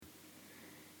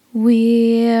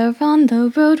We're on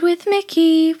the road with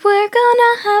Mickey, we're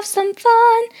gonna have some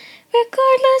fun.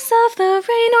 Regardless of the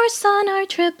rain or sun, our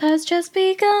trip has just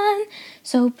begun.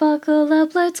 So buckle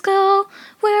up, let's go,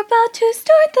 we're about to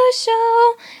start the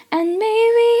show. And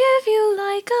maybe if you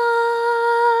like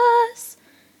us,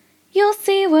 you'll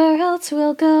see where else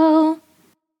we'll go.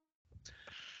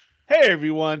 Hey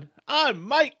everyone, I'm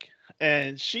Mike,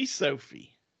 and she's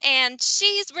Sophie, And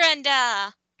she's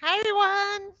Brenda. Hi,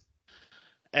 everyone.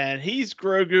 and he's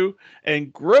Grogu.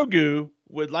 And Grogu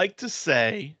would like to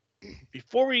say,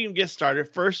 before we even get started,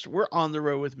 first, we're on the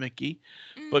road with Mickey,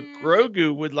 but Mm,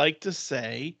 Grogu would like to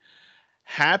say,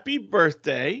 Happy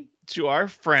birthday to our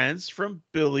friends from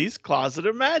Billy's Closet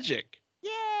of Magic.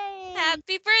 Yay.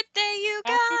 happy birthday, you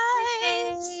Happy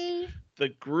guys. birthday. The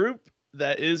group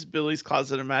that is Billy's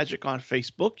Closet of Magic on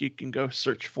Facebook, you can go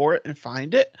search for it and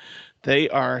find it. They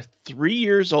are 3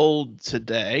 years old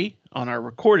today on our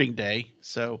recording day.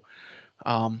 So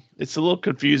it's a little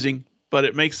confusing, but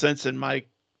it makes sense in my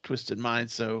twisted mind.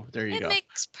 So there you It go.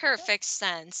 makes perfect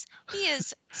sense. He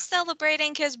is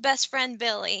celebrating his best friend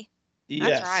Billy. That's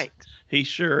Yes, right. he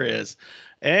sure is.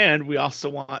 And we also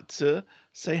want to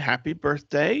say happy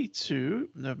birthday to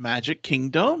the Magic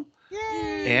Kingdom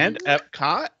Yay. and Mm-hmm.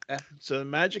 Epcot. So the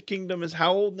Magic Kingdom is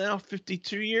how old now?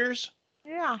 52 years?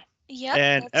 Yeah. Yep,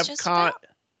 And that's just about.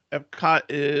 Epcot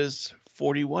is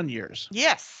 41 years.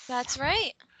 Yes. That's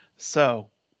right. So,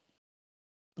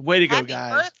 way to go, Happy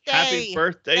guys. Happy birthday.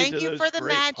 birthday Thank to you those for the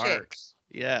great magic. parks.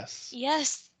 Yes.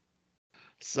 Yes.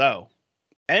 So,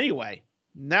 anyway,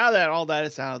 now that all that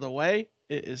is out of the way,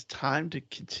 it is time to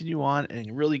continue on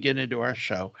and really get into our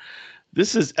show.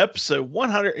 This is episode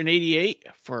 188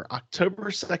 for October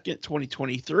 2nd,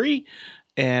 2023.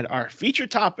 And our feature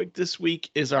topic this week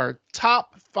is our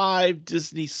top 5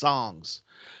 Disney songs.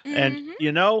 And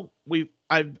Mm-hmm.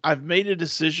 I've made a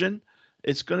decision.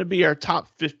 It's going to be our top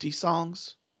 50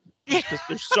 songs Yeah, just because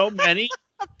there's so many.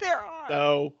 there are.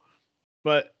 So,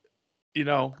 but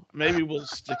maybe we'll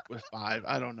stick with 5.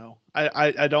 I don't know.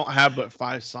 I don't have but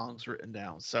 5 songs written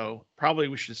down. So probably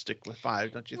we should stick with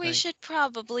 5, don't you We think? should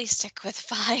probably stick with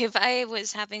 5. I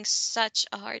was having such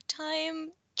a hard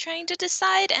time trying to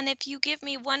decide, and if you give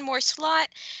me one more slot,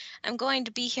 I'm going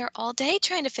to be here all day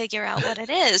trying to figure out what it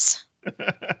is.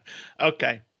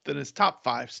 Okay, then it's top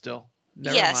 5 still.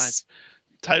 Never mind. Yes.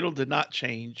 Title did not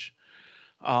change.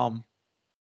 Um,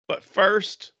 but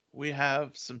first we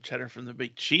have some cheddar from the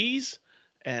big cheese,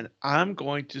 and I'm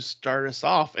going to start us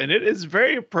off, and it is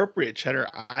very appropriate cheddar,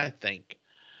 I think.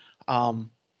 Um,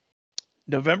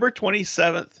 November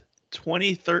 27th,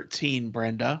 2013,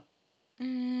 Brenda.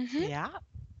 Mm-hmm. Yeah.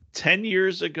 10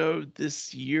 years ago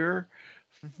this year,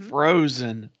 Hmm.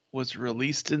 Frozen was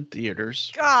released in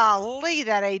theaters. Golly,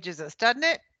 that ages us, doesn't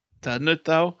it? Doesn't it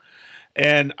though?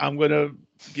 And I'm going to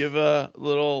give a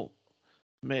little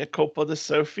mea culpa to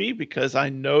Sophie because I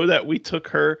know that we took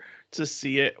her to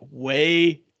see it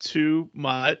way too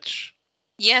much,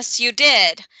 Yes, you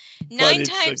did. but 9 it's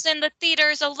a times in the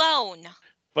theaters alone.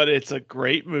 but it's a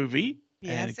great movie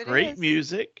and Yes, it great is.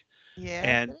 music. Yes,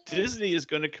 And it is. Disney is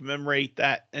going to commemorate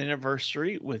that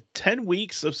anniversary with 10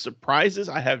 weeks of surprises.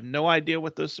 I have no idea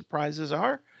what those surprises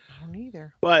are, I don't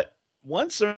either. but one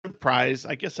surprise,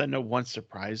 I guess I know one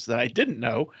surprise that I didn't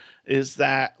know, is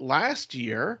that last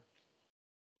year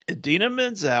Idina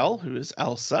Menzel, who is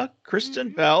Elsa, Kristen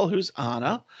Mm-hmm. Bell, who's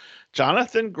Anna,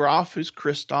 Jonathan Groff, who's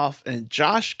Kristoff, and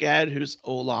Josh Gad, who's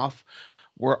Olaf,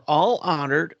 were all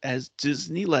honored as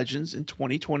Disney Legends in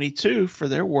 2022 for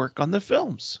their work on the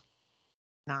films.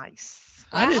 Nice.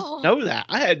 I didn't Wow. know that.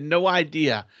 I had no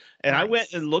idea. And I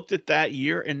went Nice. and looked at that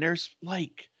year, and there's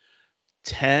like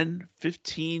 10,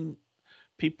 15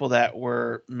 people that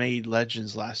were made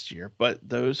legends last year, but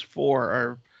those 4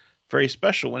 are very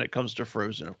special when it comes to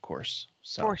Frozen, of course.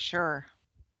 For So sure.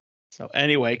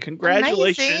 anyway, Amazing.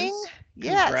 congratulations.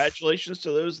 Yes. Congratulations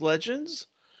to those legends.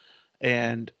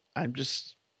 And I'm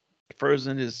just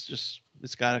Frozen is just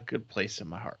it's got a good place in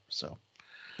my heart. So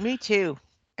Me too.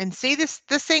 And see this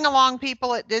the sing along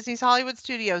people at Disney's Hollywood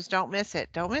Studios. Don't miss it.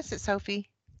 Don't miss it, Sophie.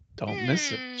 don't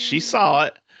miss it. She Hmm. saw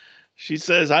it. She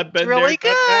says, I've It's been there, really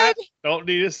done that. good. Don't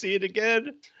need to see it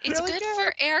again. It's Really good good.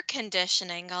 for air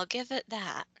conditioning, I'll give it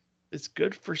that. It's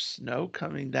good for snow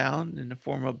coming down in the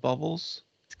form of bubbles.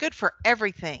 It's good for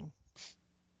everything.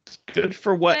 It's good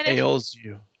for what What ails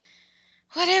you.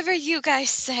 Whatever you guys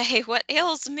say, what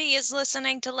ails me is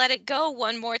listening to Let It Go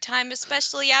one more time,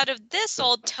 especially out of this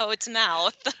old toad's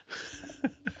mouth.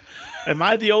 Am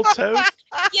I the old toad?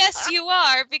 Yes, you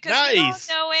are, because we all Nice.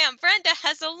 know Aunt Brenda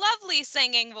has a lovely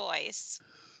singing voice.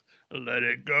 Let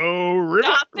it go. Ribbit,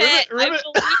 Stop ribbit, it. I ribbit.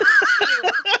 believe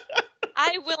you.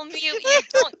 I will mute you.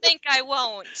 Don't think I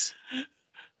won't.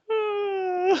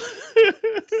 You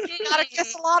gotta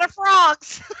kiss a lot of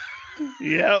frogs.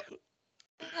 Yep.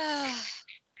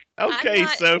 I'm Okay,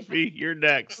 not. Sophie, you're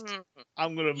next. Mm,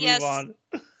 I'm gonna move yes, on.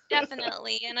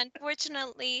 definitely. And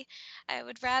unfortunately, I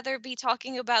would rather be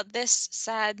talking about this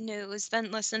sad news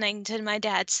than listening to my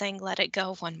dad sing Let It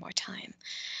Go one more time.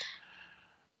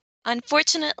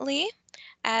 Unfortunately,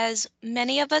 as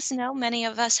many of us know, many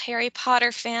of us Harry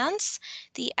Potter fans,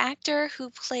 the actor who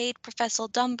played Professor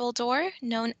Dumbledore,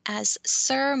 known as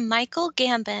Sir Michael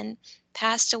Gambon,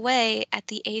 passed away at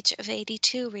the age of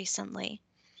 82 recently.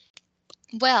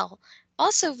 Well,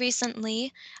 also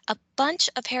recently, a bunch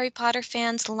of Harry Potter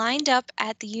fans lined up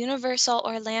at the Universal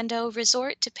Orlando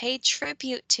Resort to pay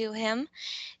tribute to him.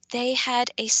 They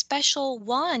had a special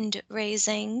wand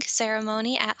raising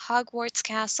ceremony at Hogwarts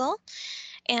Castle.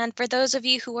 And for those of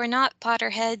you who are not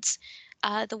Potterheads,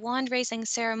 the wand raising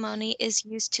ceremony is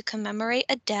used to commemorate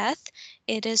a death.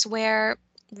 It is where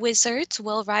wizards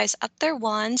will rise up their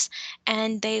wands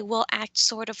and they will act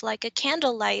sort of like a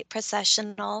candlelight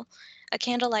processional, a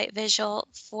candlelight visual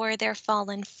for their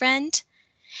fallen friend.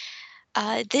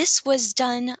 This was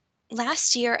done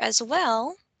last year as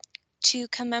well to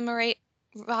commemorate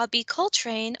Robbie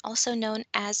Coltrane, also known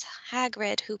as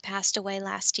Hagrid, who passed away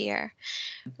last year.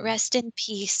 Rest in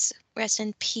peace. Rest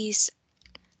in peace,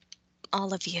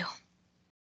 all of you.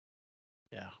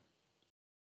 Yeah.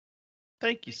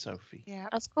 Thank you, Sophie. Yeah.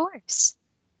 Of course.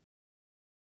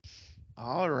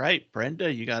 All right,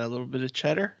 Brenda, you got a little bit of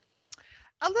cheddar?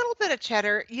 A little bit of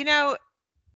cheddar. You know,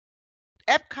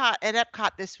 at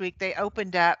Epcot this week, they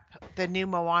opened up the new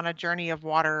Moana Journey of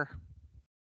Water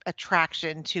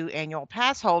attraction to annual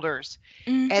pass holders,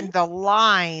 and the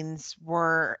lines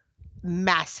were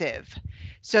massive.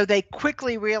 So they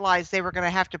quickly realized they were going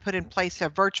to have to put in place a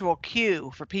virtual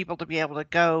queue for people to be able to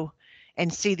go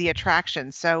and see the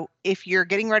attraction. So if you're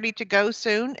getting ready to go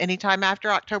soon, anytime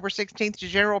after October 16th to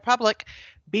general public,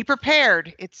 be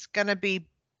prepared. It's going to be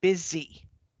busy.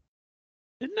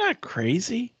 Isn't that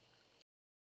crazy?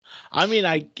 I mean,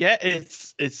 I get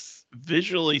it's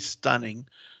visually stunning.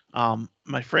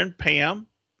 My friend Pam,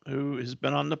 who has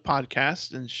been on the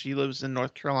podcast, and she lives in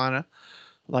North Carolina,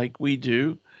 like we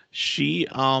do. She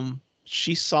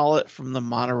saw it from the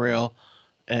monorail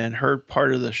and heard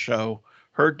part of the show.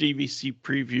 Her DVC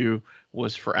preview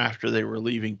was for after they were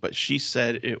leaving, but she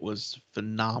said it was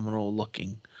phenomenal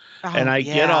looking. And Oh, I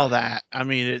get all yeah. that. I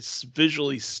mean, it's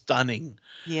visually stunning,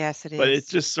 Yes, it but it is.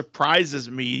 just surprises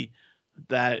me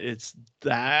that it's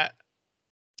that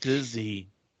busy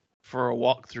for a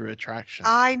walkthrough attraction.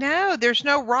 I know. There's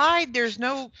no ride. There's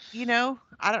no,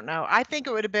 I don't know. I think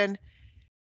it would have been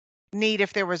neat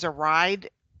if there was a ride,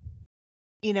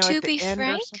 at To the be end or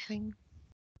frank, something.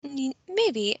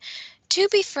 maybe. To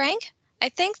be frank, I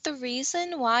think the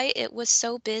reason why it was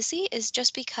so busy is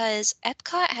just because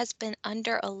Epcot has been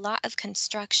under a lot of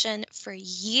construction for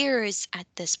years at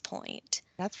this point.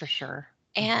 That's for sure.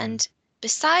 And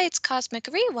besides Cosmic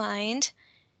Rewind,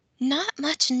 not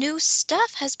much new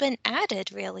stuff has been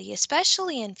added, really,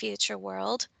 especially in Future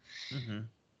World. Mm-hmm.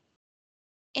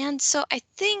 And so I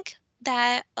think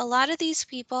that a lot of these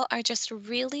people are just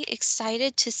really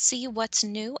excited to see what's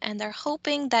new, and they're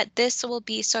hoping that this will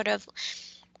be sort of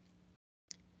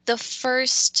the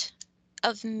first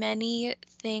of many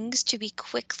things to be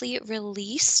quickly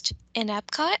released in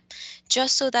Epcot,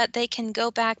 just so that they can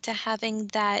go back to having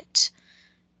that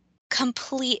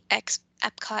complete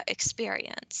Epcot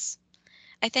experience.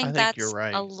 I think think you're that's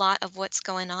right. a lot of what's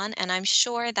going on, and I'm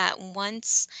sure that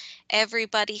once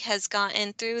everybody has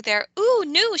gotten through their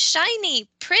new shiny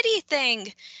pretty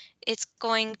thing, it's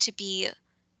going to be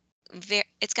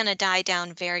it's going to die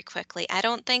down very quickly. I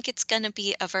don't think it's going to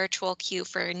be a virtual queue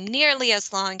for nearly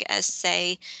as long as,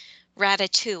 say,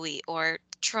 Ratatouille or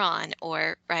Tron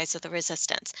or Rise of the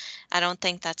Resistance. I don't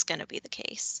think that's going to be the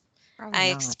case. Probably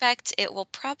I not. expect it will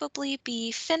probably be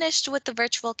finished with the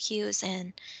virtual queues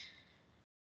in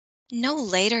no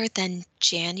later than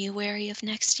January of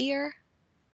next year.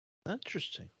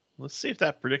 Interesting. Let's see if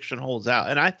that prediction holds out.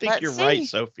 And I think Let's you're right, see.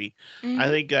 Sophie. Mhm. I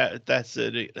think that's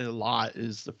it a lot,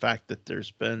 is the fact that there's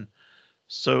been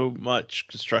so much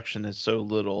construction and so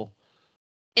little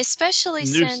Especially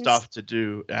new since, stuff to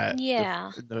do at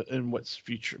yeah, in what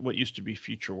used to be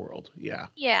Future World. Yeah.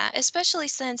 especially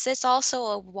since it's also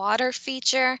a water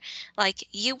feature. Like,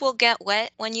 you will get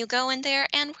wet when you go in there,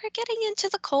 and we're getting into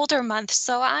the colder months.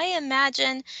 So I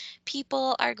imagine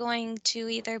people are going to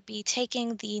either be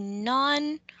taking the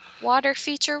non-water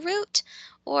feature route,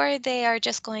 or they are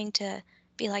just going to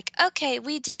be like, okay,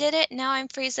 we did it. Now I'm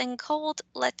freezing cold.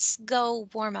 Let's go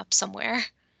warm up somewhere.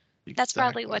 That's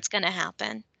probably Exactly. what's going to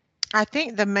happen. I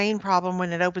think the main problem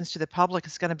when it opens to the public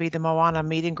is going to be the Moana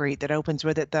meet and greet that opens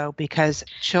with it, though, because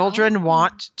children Oh.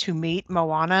 want to meet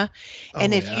Moana.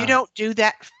 And Oh if you yeah. don't do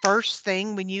that first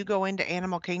thing when you go into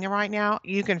Animal Kingdom right now,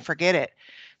 you can forget it.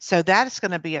 So that's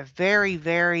going to be a very,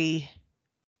 very Now,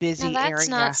 busy that's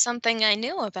not area. something I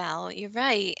knew about. You're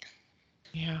right.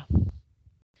 Yeah,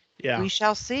 Yeah. we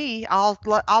shall see. I'll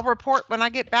report when I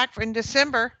get back in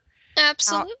December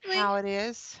Absolutely. how it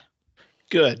is.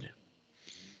 Good.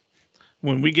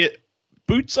 When we get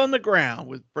boots on the ground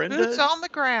with Boots on the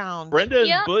ground. Brenda and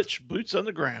Yep. Butch, boots on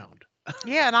the ground.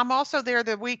 Yeah, and I'm also there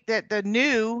the week that the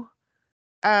new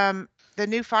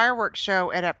fireworks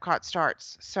show at Epcot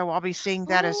starts. So I'll be seeing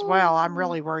that as well. I'm Ooh.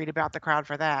 really worried about the crowd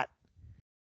for that.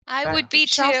 I But would we be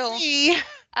shall too. see.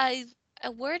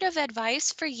 A word of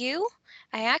advice for you.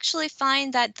 I actually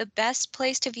find that the best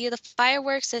place to view the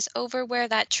fireworks is over where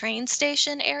that train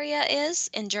station area is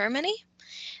in Germany.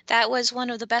 That was one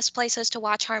of the best places to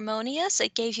watch Harmonious.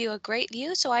 It gave you a great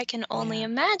view, so I can only Yeah.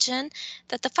 imagine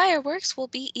that the fireworks will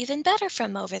be even better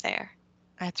from over there.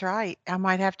 That's right. I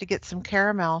might have to get some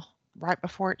caramel right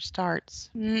before it starts.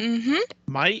 Mm-hmm.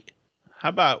 Might? How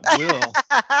about will?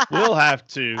 We'll have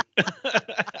to.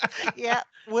 Yeah,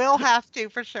 we'll have to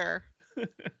for sure.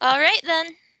 All right then.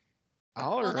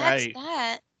 All Well, that's right.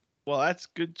 that. Well, that's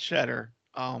good cheddar.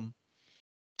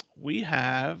 We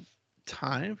have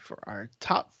time for our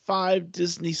top 5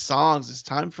 Disney songs. It's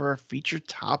time for our featured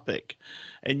topic.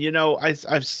 And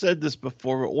I've said this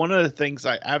before, but one of the things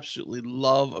I absolutely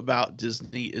love about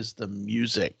Disney is the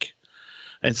music.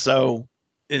 And so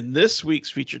in this week's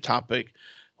featured topic,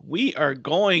 we are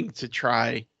going to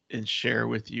try and share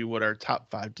with you what our top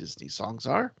 5 Disney songs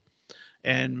are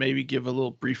and maybe give a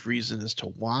little brief reason as to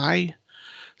why.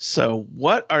 So,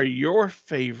 what are your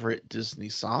favorite Disney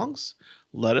songs?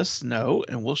 Let us know,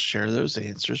 and we'll share those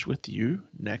answers with you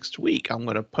next week. I'm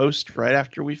going to post right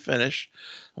after we finish.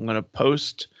 I'm going to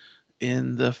post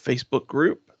in the Facebook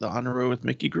group, the On the Road with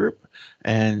Mickey group,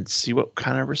 and see what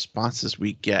kind of responses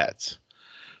we get.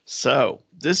 So,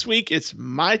 this week it's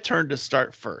my turn to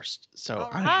start first. So,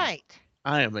 All right.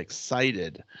 I am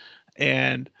excited.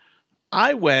 And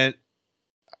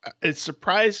it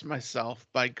surprised myself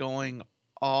by going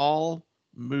all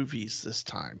movies this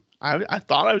time. I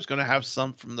thought I was going to have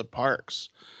some from the parks.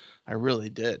 I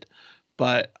really did.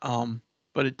 But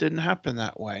it didn't happen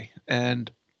that way.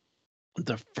 And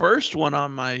the first one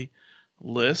on my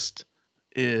list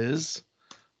is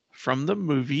from the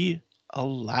movie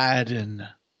Aladdin.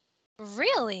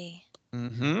 Really?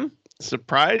 Mm-hmm.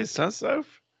 Surprised, huh,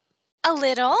 Soph? A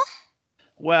little.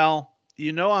 Well,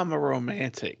 I'm a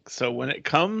romantic. So when it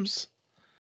comes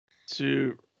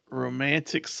to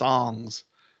romantic songs,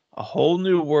 A Whole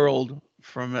New World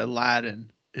from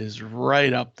Aladdin is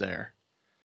right up there.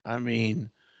 I mean,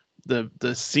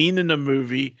 the scene in the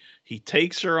movie, he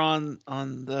takes her on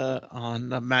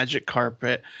the magic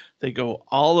carpet. They go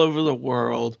all over the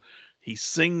world. He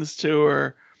sings to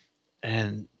her,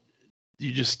 and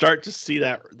you just start to see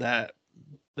that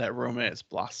romance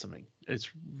blossoming. It's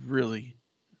really,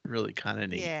 really kind of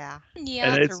neat. Yeah.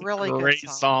 Yeah. And It's a it's a really good great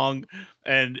song. song,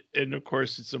 and of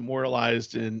course it's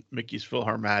immortalized in Mickey's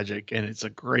PhilharMagic, and it's a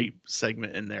great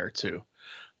segment in there too.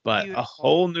 But A Beautiful.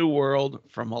 Whole New World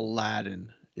from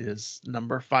Aladdin is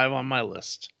number 5 on my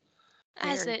list.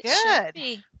 As Very it should good.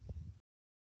 be.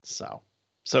 So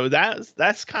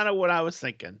that's kind of what I was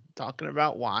thinking, talking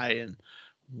about why and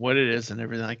what it is and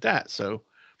everything like that. So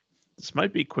this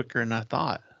might be quicker than I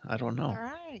thought. I don't All know.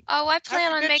 right. Oh, I That's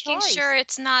plan a on good making choice. sure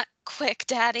it's not quick,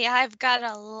 Daddy. I've got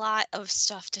a lot of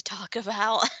stuff to talk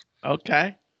about.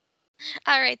 Okay.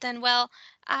 All right then. Well,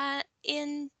 how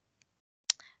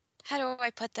do I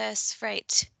put this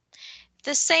right?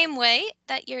 The same way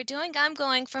that you're doing, I'm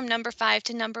going from number 5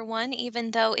 to number 1,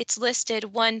 even though it's listed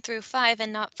 1 through 5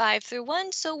 and not 5 through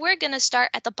 1. So we're going to start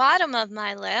at the bottom of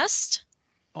my list.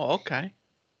 Oh, okay.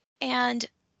 And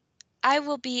I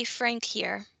will be frank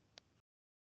here.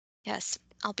 Yes,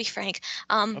 I'll be frank.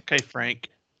 Okay, Frank.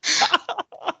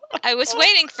 I was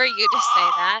waiting for you to say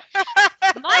that.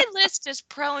 My list is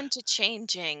prone to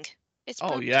changing. It's Oh,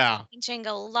 prone yeah. to changing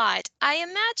a lot. I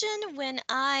imagine when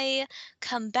I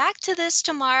come back to this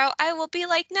tomorrow, I will be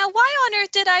like, now why on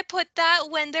earth did I put that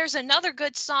when there's another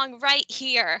good song right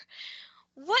here?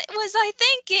 What was I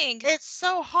thinking? It's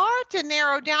so hard to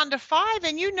narrow down to 5,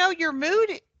 and your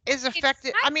mood is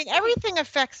affected. I mean, Exactly. everything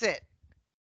affects it.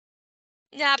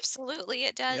 Absolutely,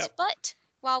 it does. Yep. But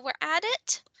while we're at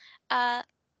it,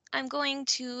 I'm going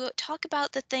to talk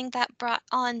about the thing that brought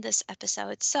on this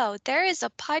episode. So there is a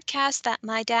podcast that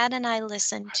my dad and I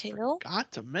listen I to.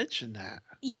 forgot to mention that.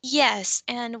 Yes,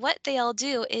 and what they'll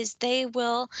do is they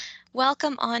will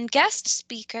welcome on guest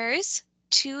speakers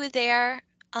to their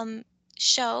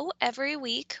show every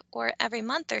week or every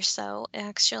month or so,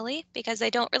 actually, because they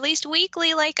don't release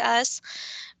weekly like us.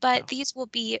 But No. these will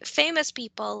be famous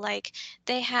people. Like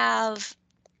they have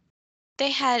they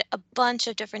had a bunch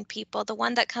of different people. The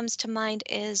one that comes to mind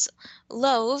is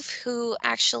Love, who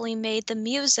actually made the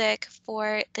music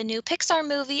for the new Pixar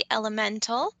movie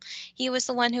Elemental. He was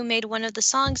the one who made one of the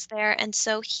songs there, and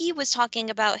so he was talking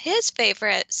about his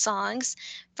favorite songs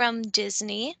from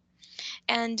Disney.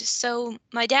 And so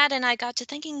my dad and I got to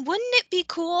thinking, wouldn't it be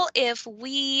cool if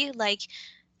we, like,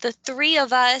 the three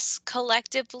of us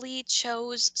collectively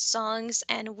chose songs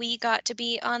and we got to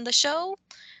be on the show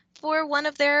for one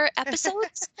of their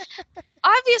episodes?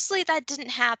 Obviously that didn't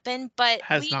happen, but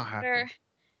Has not happened.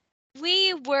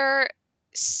 we were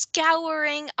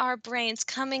scouring our brains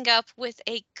coming up with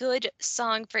a good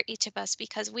song for each of us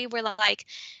because we were like,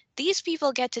 these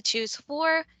people get to choose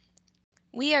four.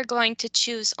 We are going to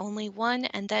choose only one,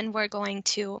 and then we're going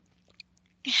to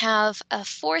have a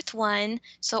fourth one.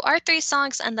 So our three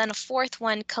songs, and then a fourth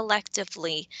one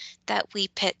collectively that we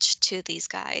pitch to these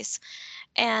guys.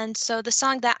 And so the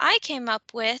song that I came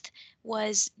up with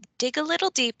was Dig a Little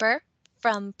Deeper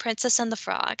from Princess and the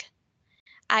Frog.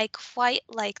 I quite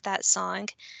like that song.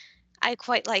 I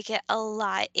quite like it a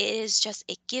lot. It is just,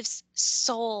 it gives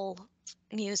soul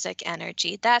music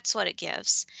energy. That's what it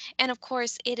gives. And of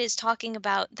course, it is talking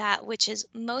about that which is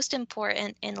most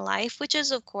important in life, which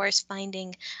is, of course,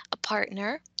 finding a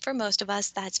partner. For most of us,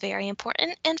 that's very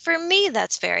important. And for me,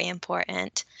 that's very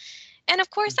important. And of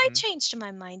course, I Mhm. changed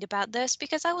my mind about this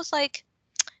because I was like,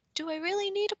 do I really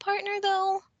need a partner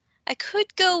though? I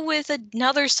could go with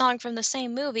another song from the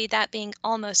same movie, that being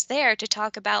Almost There, to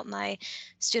talk about my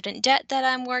student debt that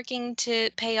I'm working to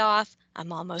pay off.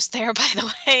 I'm almost there, by the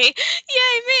way.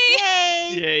 Yay, me!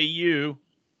 Yay! Yeah, you.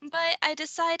 But I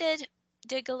decided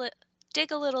dig a, li-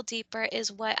 dig a little deeper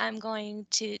is what I'm going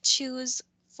to choose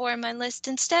for my list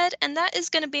instead, and that is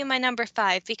going to be my number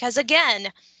 5 because,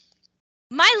 again,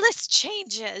 my list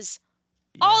changes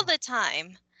all Yeah. the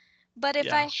time. But if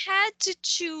Yeah. I had to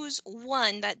choose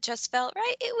one that just felt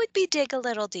right, it would be Dig a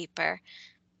Little Deeper.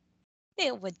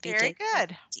 It would be Very Dig a Little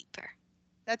good. Deeper.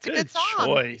 That's a good Good song.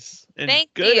 choice and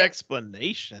Thank good you.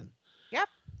 explanation. Yep.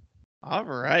 All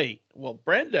right. Well,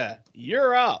 Brenda,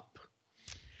 you're up.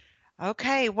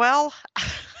 Okay, well,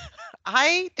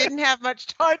 I didn't have much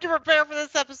time to prepare for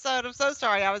this episode. I'm so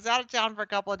sorry. I was out of town for a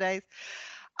couple of days.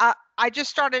 I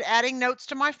just started adding notes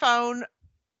to my phone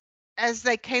as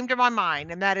they came to my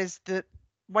mind, and that is the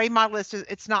way my list is.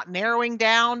 It's not narrowing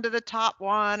down to the top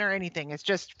one or anything. It's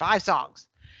just 5 songs.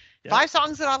 Yep. 5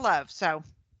 songs that I love. So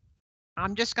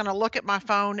I'm just going to look at my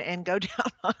phone and go down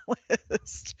my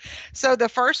list. So the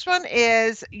first one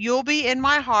is You'll Be in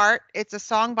My Heart. It's a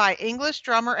song by English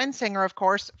drummer and singer, of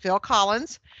course, Phil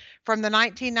Collins, from the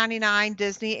 1999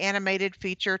 Disney animated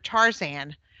feature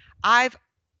Tarzan. I've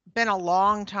been a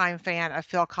long-time fan of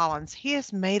Phil Collins. He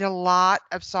has made a lot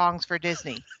of songs for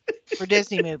Disney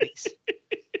movies.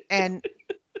 And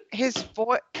his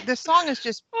voice, the song is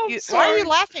just I'm Why are you sorry.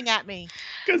 laughing at me?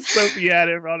 Because Sophie had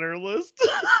him on her list.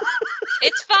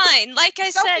 It's fine. Like I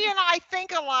said, Sophie and I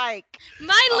think alike.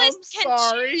 my I'm list can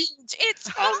sorry. change. It's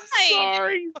I'm fine.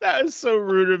 sorry. That is so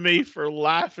rude of me for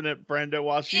laughing at Brenda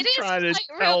while It she's is trying to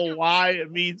quite rude tell of why me.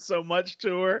 it means so much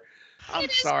to her. I'm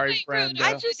It is sorry, quite rude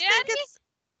I of Brenda. you, just think Daddy.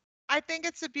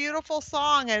 it's a beautiful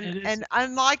song, It is and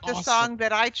unlike the awesome. song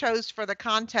that I chose for the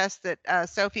contest that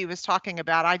Sophie was talking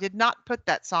about, I did not put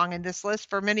that song in this list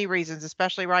for many reasons,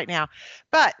 especially right now.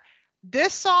 But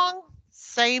this song,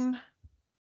 same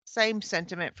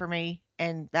sentiment for me,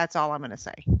 and that's all I'm going to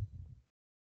say.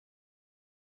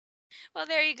 Well,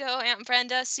 there you go, Aunt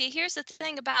Brenda. See, here's the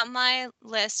thing about my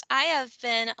list. I have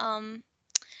been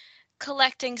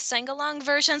collecting sing-along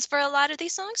versions for a lot of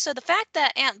these songs. So the fact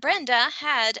that Aunt Brenda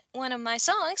had one of my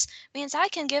songs means I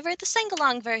can give her the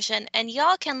sing-along version, and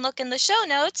y'all can look in the show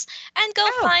notes and go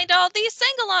Oh, find all these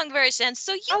sing-along versions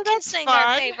so you oh, can that's sing our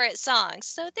fun. favorite songs.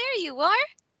 So there you are.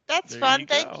 That's There fun. you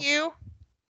Thank go. you.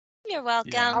 You're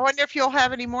Yeah. I welcome. wonder if you'll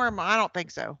have any more. I don't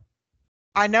think so.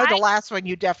 I know the I last one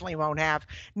you definitely won't have.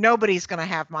 Nobody's going to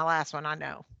have my last one. I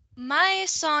know. My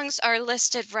songs are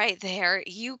listed right there.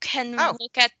 You can Oh,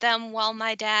 look at them while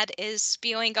my dad is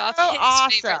spewing off oh, his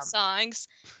favorite awesome. songs.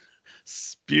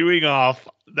 Spewing off.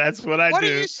 That's what I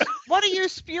do. What are you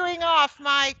spewing off,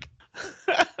 Mike?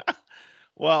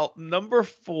 Well, number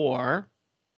 4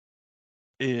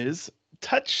 is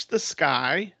Touch the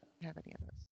Sky Have any of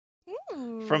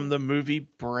those? from Ooh. the movie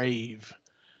Brave.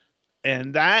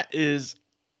 And that is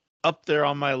up there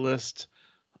on my list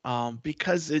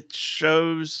because it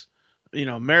shows,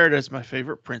 Merida's my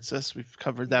favorite princess. We've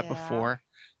covered that Yeah. before.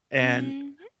 And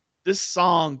Mhm. this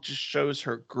song just shows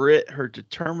her grit, her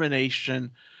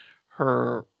determination,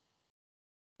 her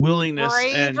willingness,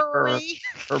 and her Bravery.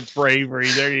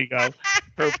 bravery. There you go.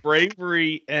 Her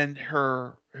bravery and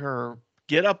her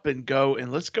get up and go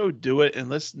and let's go do it and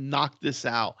let's knock this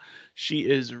out. She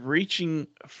is reaching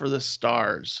for the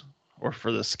stars or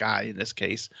for the sky in this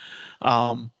case.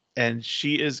 And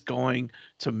she is going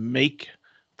to make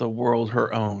the world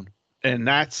her own. And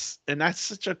that's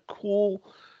such a cool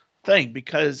thing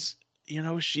because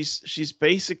she's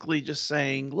basically just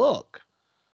saying, look,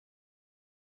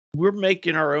 we're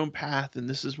making our own path and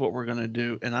this is what we're going to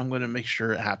do and I'm going to make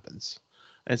sure it happens.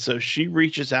 And so she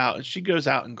reaches out and she goes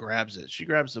out and grabs it. She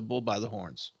grabs the bull by the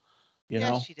horns, you Yes,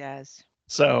 know? she does.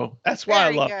 So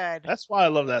Very good. that's why I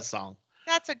love that song.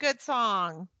 That's a good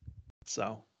song.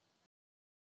 So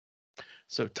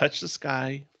Touch the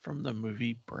Sky from the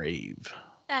movie Brave.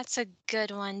 That's a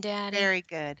good one, Daddy. Very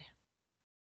good.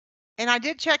 And I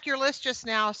did check your list just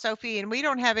now, Sophie, and we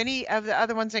don't have any of the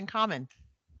other ones in common.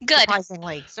 Good.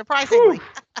 Surprisingly. Surprisingly.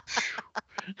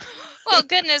 Well,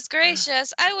 goodness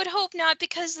gracious. I would hope not,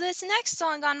 because this next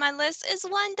song on my list is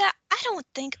one that I don't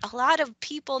think a lot of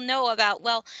people know about.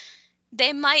 Well,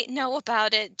 they might know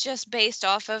about it just based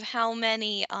off of how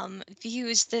many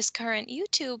views this current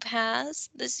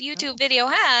this YouTube video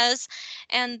has.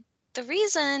 And the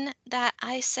reason that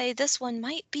I say this one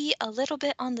might be a little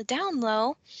bit on the down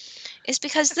low is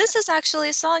because this is actually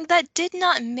a song that did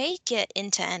not make it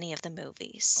into any of the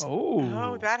movies.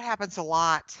 Oh, that happens a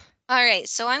lot. All right,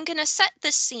 so I'm going to set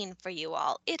the scene for you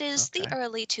all. It is the Okay.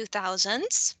 early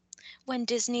 2000s when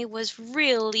Disney was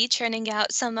really churning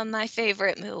out some of my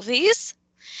favorite movies.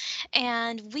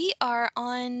 And we are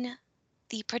on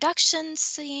the production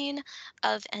scene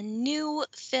of a new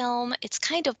film. It's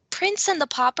kind of Prince and the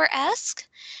Pauper-esque,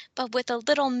 but with a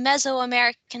little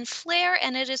Mesoamerican flair,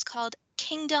 and it is called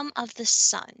Kingdom of the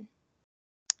Sun.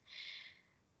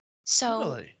 So,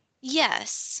 Really?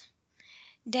 yes,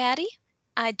 Daddy,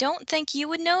 I don't think you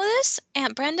would know this.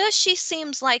 Aunt Brenda, she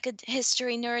seems like a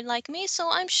history nerd like me, so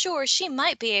I'm sure she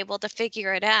might be able to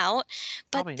figure it out.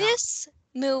 But Probably not. this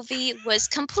movie was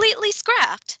completely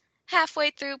scrapped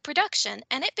halfway through production,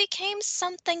 and it became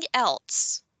something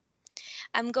else.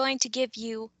 I'm going to give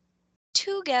you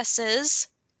three guesses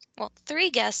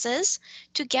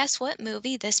to guess what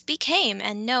movie this became.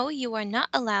 And no, you are not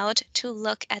allowed to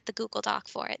look at the Google Doc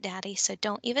for it, Daddy, so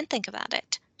don't even think about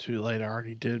it. Too late. I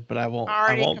already did, but I won't. I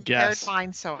already won't compared guess.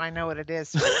 mine, so I know what it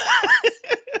is.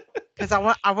 Because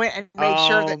I went and made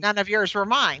sure that none of yours were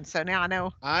mine. So now I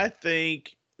know. I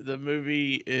think the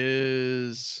movie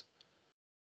is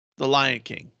The Lion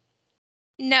King.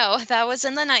 No, that was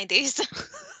in the 90s.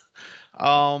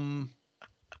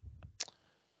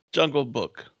 Jungle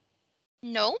Book.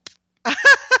 Nope.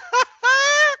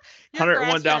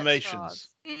 101 Dalmatians.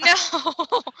 No.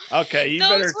 Okay, you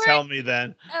better tell me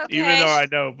then. Okay. Even though I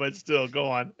know, but still,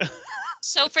 go on.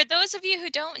 So for those of you who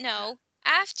don't know,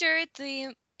 after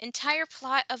the entire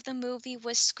plot of the movie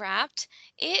was scrapped,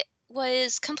 it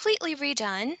was completely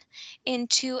redone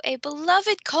into a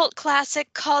beloved cult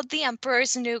classic called The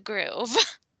Emperor's New Groove.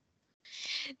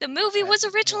 The movie was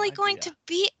originally going to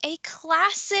be a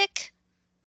classic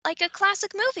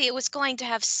movie. It was going to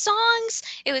have songs,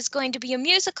 it was going to be a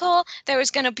musical, there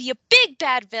was going to be a big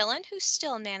bad villain who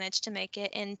still managed to make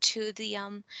it into the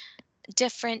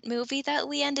different movie that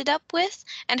we ended up with,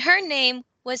 and her name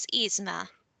was Yzma.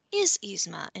 Is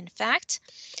Yzma, in fact.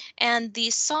 And the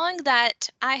song that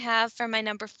I have for my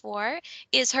number 4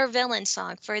 is her villain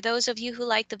song. For those of you who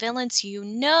like the villains, you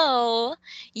know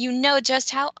just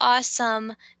how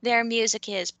awesome their music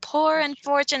is. Poor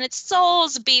unfortunate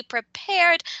souls, be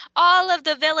prepared. All of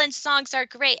the villain songs are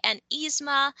great, and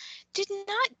Yzma did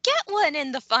not get one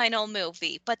in the final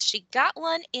movie, but she got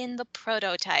one in the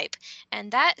prototype.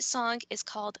 And that song is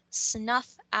called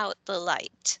Snuff Out the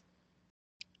Light.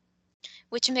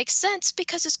 Which makes sense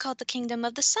because it's called the Kingdom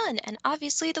of the Sun, and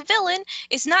obviously the villain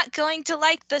is not going to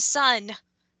like the sun.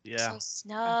 Yeah. So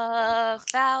snuff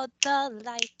out the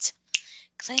light,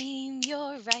 claim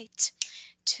your right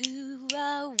to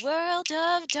a world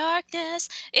of darkness.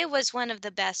 It was one of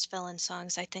the best villain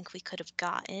songs I think we could have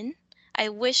gotten. I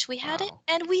wish we had it,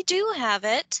 and we do have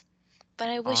it, but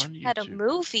I wish we had a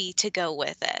movie to go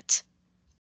with it.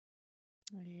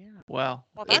 Yeah. Well,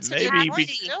 it's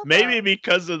maybe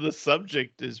because of the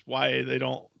subject is why they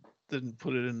didn't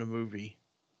put it in the movie.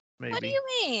 Maybe. What do you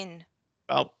mean?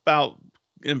 About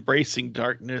embracing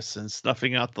darkness and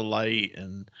snuffing out the light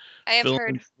and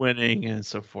villains winning and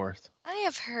so forth. I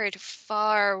have heard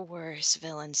far worse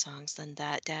villain songs than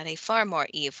that, Daddy. Far more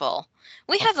evil.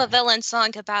 We have a Okay. villain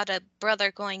song about a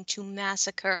brother going to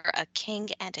massacre a king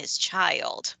and his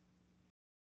child.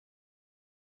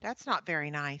 That's not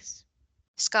very nice.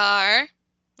 Scar,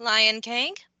 Lion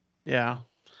King. Yeah.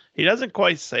 He doesn't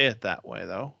quite say it that way,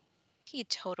 though. He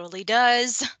totally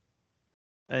does.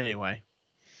 Anyway,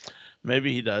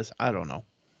 maybe he does. I don't know.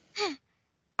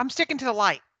 I'm sticking to the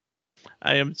light.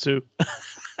 I am too.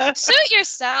 Suit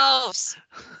yourselves.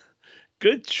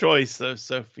 Good choice, though,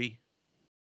 Sophie.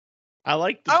 I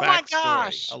like the Oh my backstory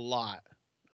gosh. a lot.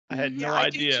 I had Yeah, no I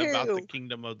do idea about the too.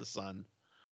 Kingdom of the Sun.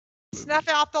 Snuff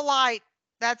Out the Light.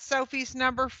 That's Sophie's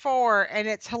number 4, and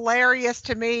it's hilarious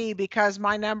to me because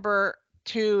my number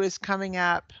 2 is coming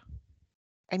up.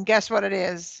 And guess what it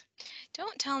is?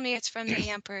 Don't tell me it's from The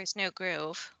Emperor's New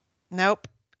Groove. Nope.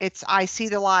 It's I See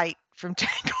the Light from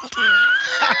Tangled.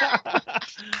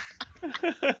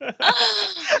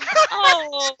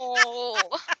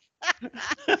 Oh.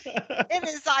 It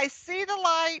is I See the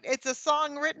Light. It's a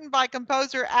song written by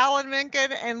composer Alan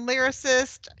Menken and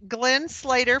lyricist Glenn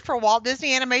Slater for Walt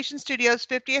Disney Animation Studios'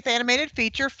 50th animated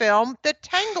feature film, The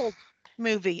Tangled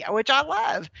movie, which I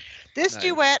love. This Nice.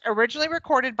 duet, originally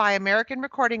recorded by American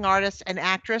recording artist and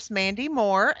actress Mandy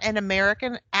Moore and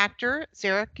American actor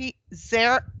Zachary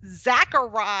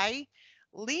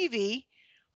Levy,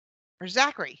 or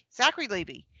Zachary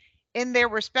Levy, in their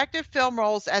respective film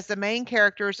roles as the main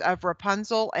characters of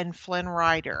Rapunzel and Flynn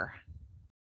Rider.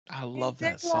 I love Is it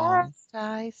that song. last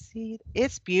I see?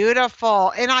 It's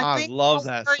beautiful, and I I think love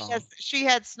that hilarious, song. she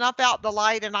had Snuff Out the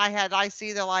Light, and I had I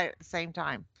See the Light at the same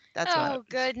time. That's what. Oh,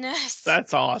 goodness.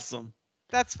 That's awesome.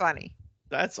 That's funny.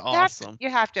 That's You have, awesome. you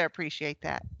have to appreciate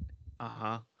that.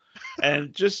 Uh-huh.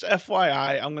 And just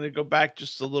FYI, I'm going to go back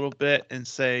just a little bit and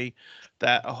say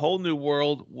that A Whole New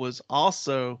World was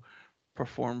also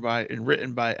performed by and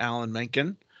written by Alan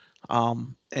Menken.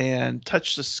 And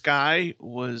Touch the Sky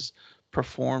was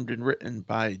performed and written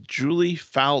by Julie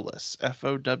Fowlis,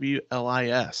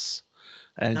 Fowlis.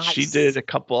 And she Nice. did a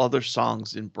couple other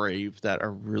songs in Brave that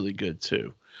are really good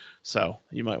too. So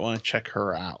you might want to check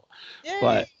her out.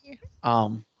 But Yay.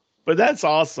 but that's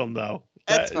awesome though.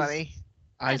 That's That is- funny.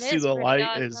 I That See is the pretty Light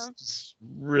awesome. is just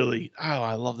really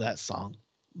I love that song.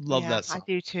 Love Yeah, that I song.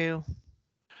 do too.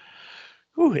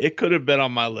 Whew, it could have been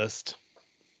on my list.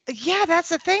 Yeah, that's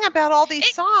the thing about all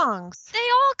these songs. They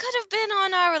all could have been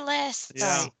on our list.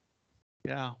 Yeah. Right.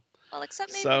 Yeah. Well,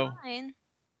 except maybe So- mine.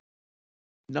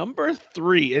 Number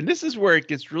 3, and this is where it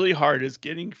gets really hard, is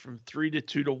getting from 3 to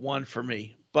 2 to 1 for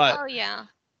me. But Oh, yeah.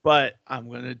 I'm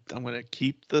gonna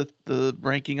keep the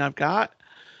ranking I've got.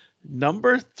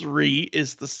 Number 3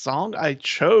 is the song I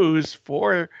chose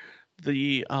for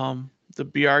the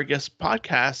Be Our Guest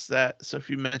podcast that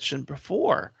Sophie mentioned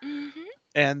before. Mm-hmm.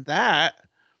 And that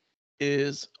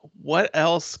is What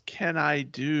Else Can I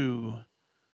Do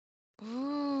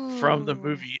from the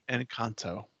movie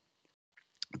Encanto.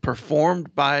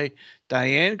 Performed by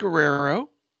Diane Guerrero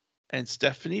and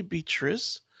Stephanie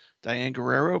Beatriz. Diane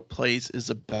Guerrero plays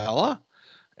Isabella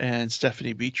and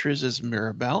Stephanie Beatriz is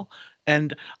Mirabelle.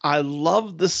 And I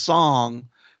love the song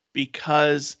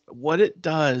because what it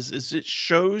does is it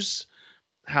shows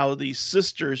how these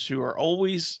sisters who are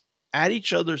always at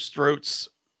each other's throats,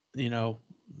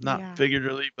 not Yeah.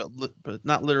 figuratively, but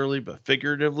not literally, but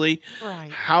figuratively, Right.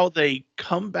 how they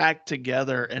come back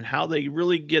together and how they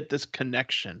really get this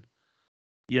connection,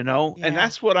 and Yeah.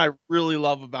 that's what I really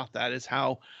love about that is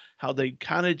how they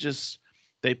kind of just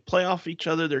they play off each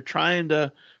other.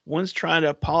 One's trying to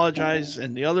apologize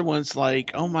and the other one's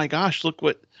like, oh my gosh, look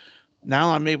what,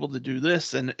 now I'm able to do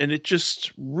this. And it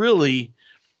just really,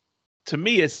 to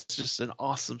me, it's just an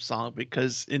awesome song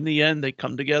because in the end they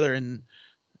come together and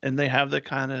they have the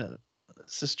kind of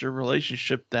sister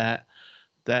relationship that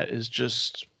is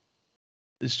just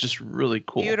really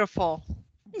cool. Beautiful.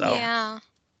 So- Yeah.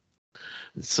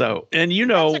 So, and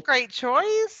That's a great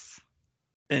choice.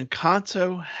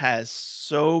 Encanto has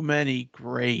so many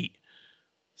great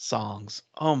songs.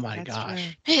 Oh my That's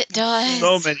gosh. true. It does.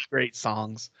 So many great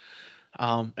songs.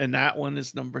 And that one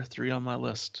is number 3 on my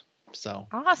list. So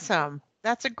Awesome.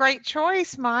 That's a great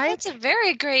choice, Mike. That's a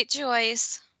very great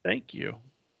choice. thank you.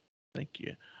 Thank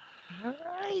you. All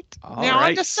right. All Now on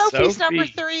right, to Sophie's number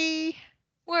Sophie. 3.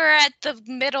 We're at the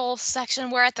middle section.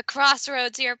 We're at the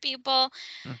crossroads here, people.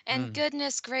 And Mhm.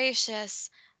 goodness gracious,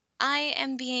 I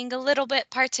am being a little bit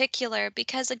particular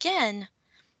because, again,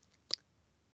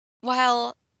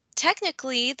 while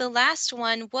technically the last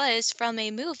one was from a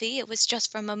movie, it was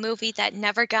just from a movie that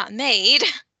never got made.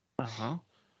 Uh-huh.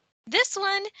 This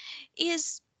one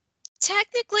is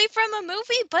technically from a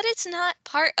movie, but it's not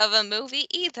part of a movie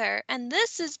either. And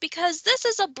this is because this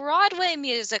is a Broadway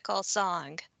musical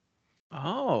song.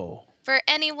 Oh. For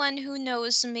anyone who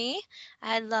knows me,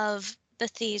 I love the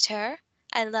theater.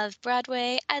 I love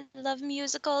Broadway. I love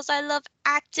musicals. I love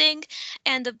acting.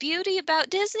 And the beauty about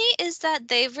Disney is that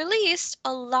they've released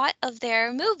a lot of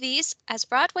their movies as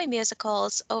Broadway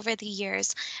musicals over the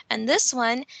years. And this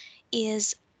one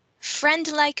is Friend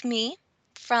Like Me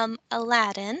from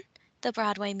Aladdin, the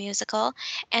Broadway musical.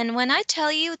 And when I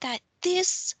tell you that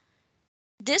this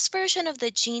version of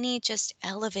the genie just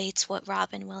elevates what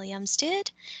Robin Williams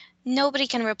did. Nobody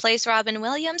can replace Robin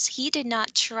Williams. He did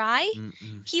not try.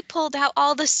 Mm-mm. He pulled out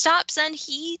all the stops and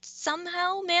he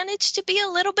somehow managed to be a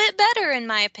little bit better, in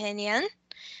my opinion,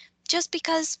 just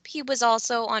because he was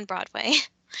also on Broadway.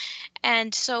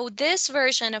 And so this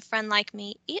version of Friend Like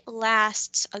Me, it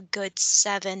lasts a good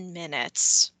 7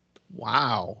 minutes.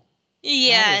 Wow. That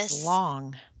Yes. is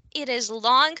long. It is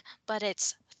long, but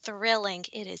it's thrilling.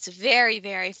 It is very,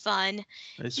 very fun.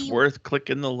 It's He- worth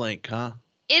clicking the link, huh?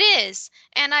 It is.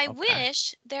 And I Okay.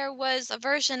 wish there was a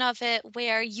version of it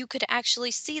where you could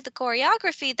actually see the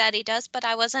choreography that he does, but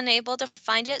I wasn't able to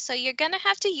find it. So you're going to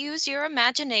have to use your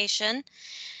imagination.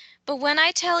 But when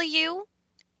I tell you,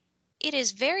 it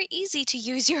is very easy to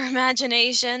use your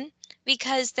imagination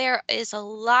because there is a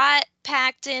lot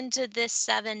packed into this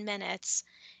 7 minutes.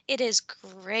 It is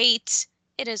great.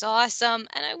 It is awesome.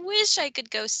 And I wish I could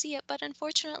go see it, but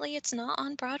unfortunately, it's not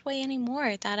on Broadway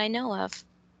anymore that I know of.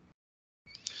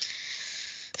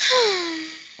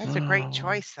 That's a great Oh.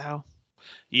 choice, though.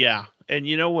 Yeah, and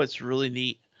you know what's really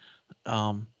neat,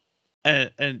 and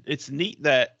it's neat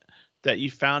that you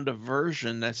found a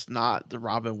version that's not the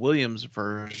Robin Williams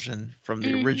version from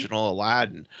the Mhm. original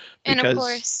Aladdin, And of because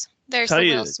course, there's tell the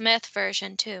you Will that- Smith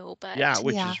version too, but yeah,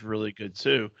 which Yeah. is really good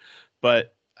too,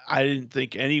 but I didn't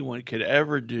think anyone could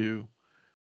ever do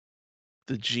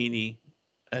the genie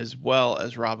as well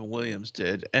as Robin Williams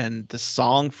did, and the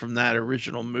song from that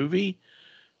original movie,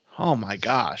 oh my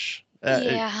gosh,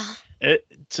 yeah.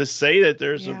 to say that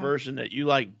there's a Yeah. version that you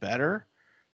like better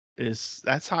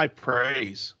that's high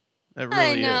praise. It I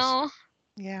really is. know.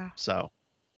 Yeah. So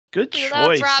good We love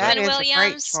choice. Robin That is a great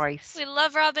Williams. choice. We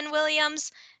love Robin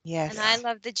Williams, Yes. and I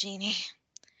love the genie.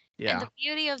 And Yeah. the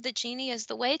beauty of the genie is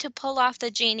the way to pull off the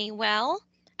genie well.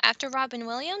 After Robin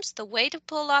Williams, the way to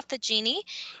pull off the genie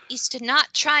is to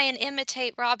not try and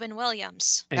imitate Robin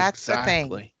Williams. That's the thing.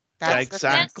 Exactly. That's the thing.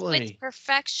 Mess Exactly. with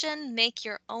perfection, make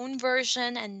your own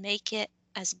version, and make it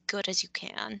as good as you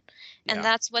can. And Yeah.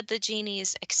 that's what the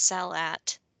genies excel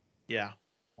at. Yeah.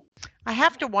 I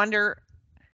have to wonder.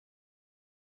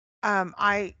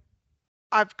 I've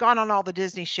gone on all the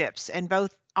Disney ships, and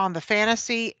both on the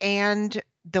Fantasy and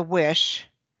the Wish,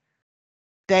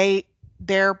 they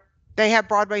have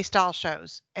Broadway style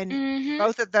shows, and Mhm.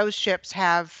 both of those ships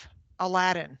have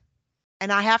Aladdin.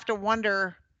 And I have to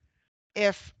wonder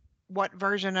if what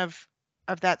version of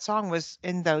that song was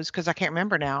in those, because I can't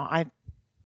remember now.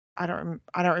 I don't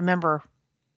remember.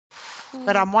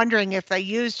 But I'm wondering if they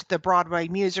used the Broadway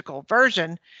musical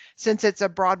version since it's a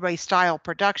Broadway style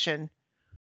production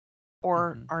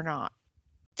or not.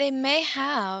 They may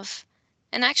have.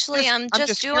 And actually, Just- I'm I'm just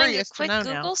just doing a curious to quick know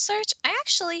now. Google search.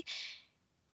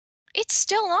 It's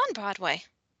still on Broadway.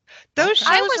 Those Okay. shows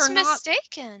I was are not.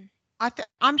 mistaken.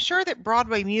 I'm sure that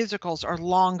Broadway musicals are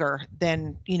longer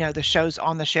than the shows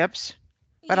on the ships,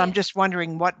 but I'm Yeah. just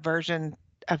wondering what version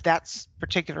of that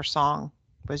particular song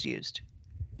was used.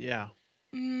 Yeah.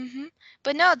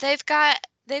 But no, they've got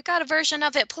a version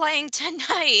of it playing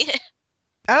tonight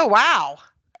Oh wow!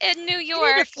 in New You need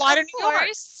York. to fly to of New York.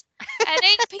 course, at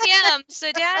 8 p.m.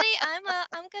 So, Daddy,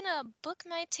 I'm gonna book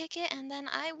my ticket, and then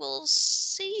I will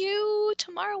see you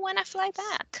tomorrow when I fly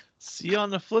back. See you on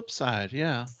the flip side.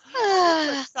 Yeah.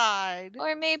 Flip side.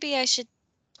 Or maybe I should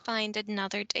find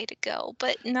another day to go.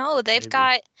 But no, they've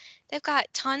Maybe.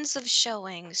 got tons of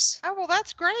showings. Oh well,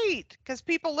 that's great because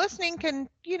people listening can,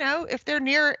 if they're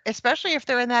near, especially if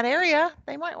they're in that area,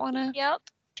 they might want to Yep.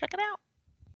 check it out.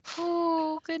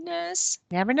 Oh goodness.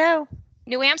 Never know.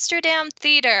 New Amsterdam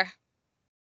Theater.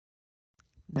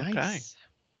 Nice. Okay.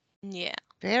 Yeah.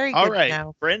 Very All good right, to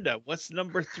know. Brenda, what's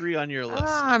number 3 on your list?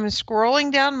 I'm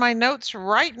scrolling down my notes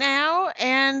right now,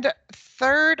 and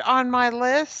third on my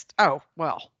list. Oh,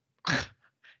 well.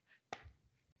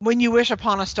 When You Wish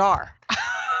Upon a Star.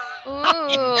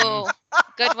 Ooh.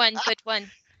 Good one. Good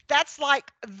one. That's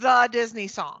like the Disney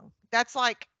song. That's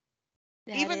like,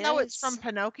 That even though it's is. from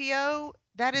Pinocchio,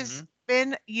 that has Mhm.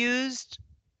 been used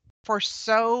for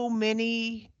so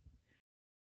many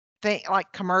things,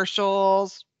 like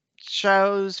commercials,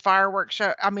 shows, fireworks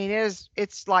show. I mean,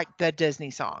 it's like the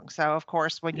Disney song. So of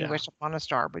course, When You Yeah. Wish Upon a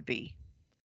Star would be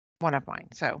one of mine.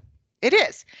 So it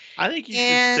is. I think you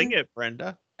should sing And it,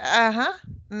 Brenda. uh-huh.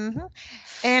 Mm-hmm.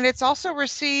 And it's also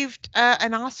received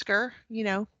an Oscar,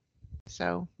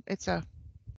 so it's a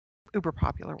uber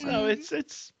popular one. No,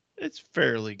 Mhm. it's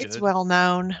fairly good. It's well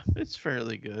known. It's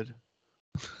fairly good.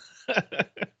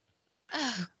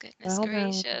 Oh, goodness Well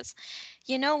known. gracious.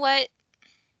 You know what?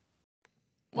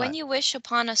 When What? You Wish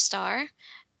Upon a Star,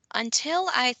 until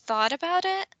I thought about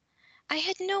it, I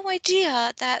had no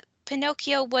idea that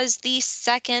Pinocchio was the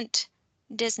second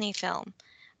Disney film.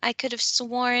 I could have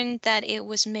sworn that it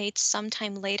was made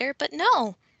sometime later, but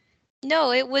no.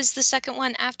 No, it was the second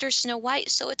one after Snow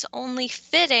White, so it's only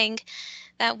fitting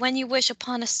that When You Wish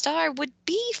Upon a Star would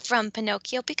be from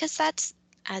Pinocchio because that's,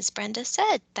 as Brenda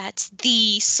said, that's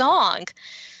the song.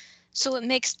 So it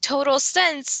makes total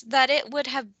sense that it would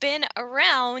have been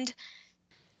around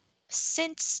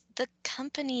since the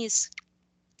company's,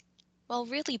 well,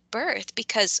 really birth,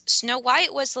 because Snow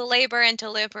White was the labor and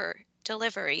delivery,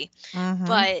 Mm-hmm.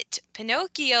 but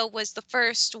Pinocchio was the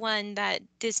first one that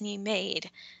Disney made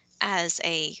as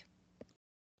a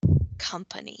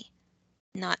company,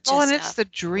 not Well, and just it's a the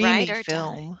ride dreamy or die.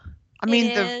 film. I It mean,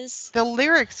 is. the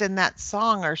lyrics in that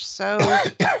song are so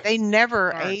they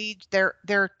never Sorry. age.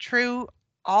 They're true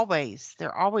always.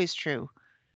 They're always true.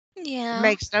 It Yeah.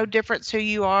 makes no difference who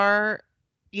you are.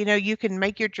 You can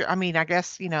make your I mean, I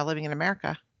guess, living in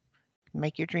America,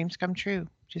 make your dreams come true.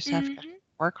 Just have to Mhm.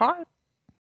 work hard.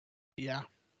 Yeah.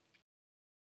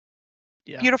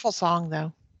 Yeah. Beautiful song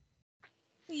though.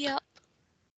 Yep.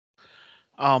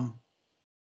 Um,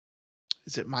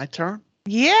 is it my turn?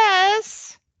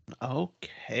 Yes.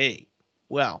 Okay.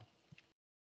 Well,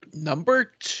 number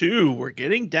 2, we're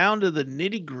getting down to the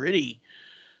nitty gritty,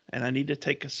 and I need to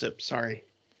take a sip. Sorry,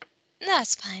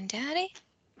 That's fine, Daddy.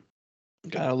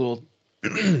 got a little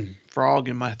frog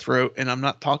in my throat, and I'm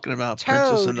not talking about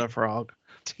Princess and Toad. the Frog.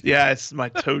 Yeah, it's my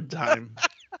toad time.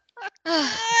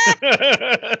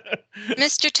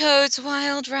 Mr. Toad's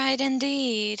Wild Ride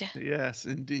indeed. Yes,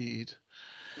 indeed.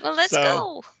 Well, let's So,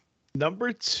 go.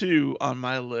 number 2 on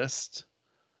my list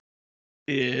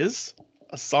is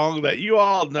a song that you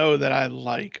all know that I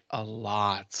like a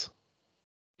lot.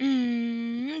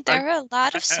 There are a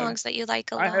lot I of have songs that you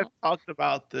like a I have lot. talked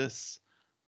about this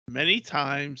many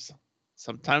times,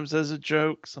 sometimes as a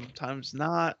joke, sometimes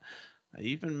not. I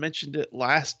even mentioned it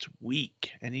last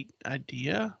week. Any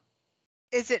idea?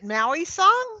 Is it Maui's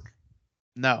song?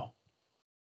 No.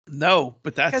 No,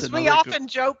 but that's Because we another good. often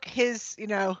joke his,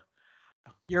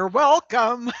 you're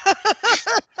welcome.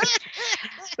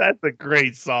 That's a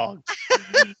great song.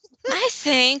 I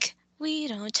think we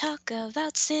don't talk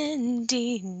about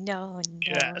Cindy. No, no,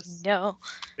 Yes. no.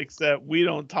 Except we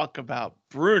don't talk about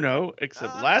Bruno,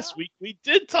 except Uh-huh. last week we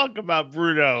did talk about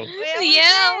Bruno.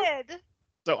 Yeah. Did.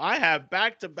 So I have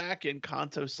back-to-back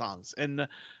Encanto songs. And,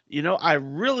 I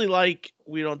really like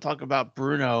We Don't Talk About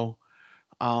Bruno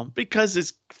because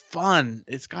it's fun.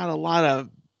 It's got a lot of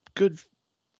good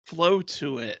flow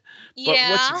to it. But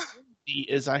what's Yeah. crazy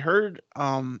is I heard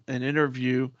an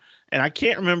interview, and I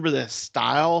can't remember the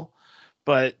style,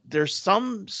 but there's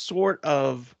some sort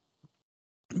of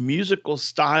musical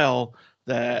style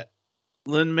that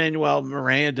Lin-Manuel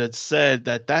Miranda said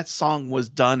that song was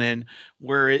done in,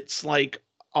 where it's like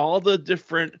all the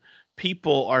different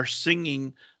people are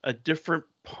singing a different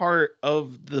part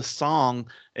of the song,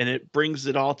 and it brings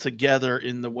it all together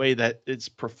in the way that it's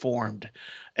performed.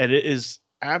 And it is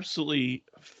absolutely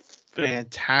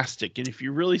fantastic. And if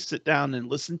you really sit down and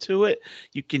listen to it,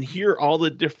 you can hear all the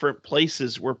different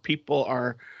places where people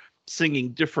are singing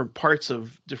different parts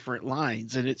of different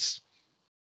lines. And it's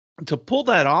to pull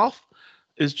that off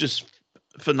is just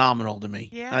phenomenal to me.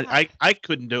 Yeah. I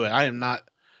couldn't do it. I am not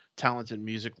talented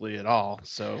musically at all.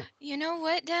 So You know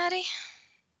what, Daddy?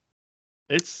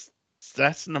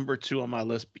 that's number 2 on my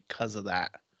list because of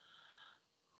that.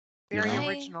 Very know?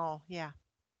 original. Yeah.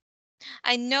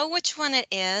 I know which one it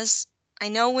is. I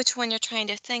know which one you're trying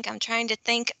to think. I'm trying to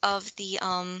think of the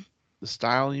The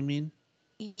style, you mean?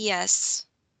 yes.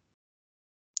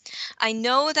 I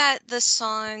know that the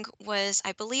song was,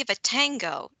 I believe, a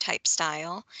tango type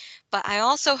style, but I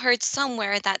also heard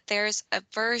somewhere that there's a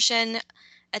version,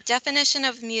 a definition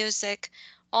of music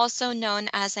also known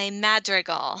as a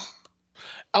madrigal.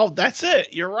 Oh, that's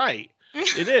it. You're right.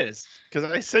 It is. Because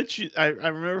I sent you I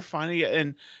remember finding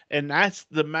it, and that's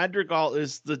the madrigal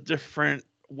is the different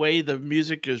way the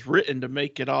music is written to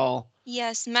make it all.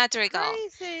 Yes, madrigal.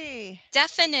 Crazy.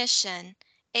 Definition: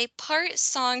 a part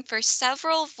song for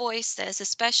several voices,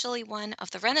 especially one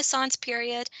of the Renaissance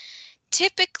period,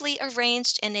 typically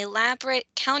arranged in elaborate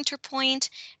counterpoint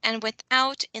and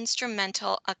without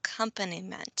instrumental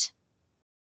accompaniment.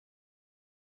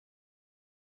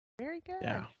 Very good.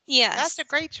 Yeah. Yes. That's a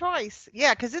great choice.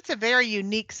 Yeah, because it's a very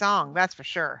unique song, that's for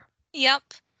sure. Yep.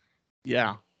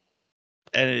 Yeah.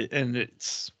 And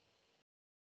it's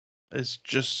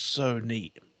just so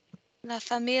neat. La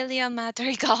Familia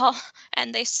Madrigal,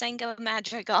 and they sang a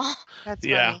madrigal. That's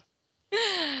Yeah. funny.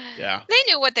 Yeah. They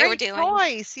knew what they were Great doing.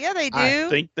 choice. Yeah, they do. I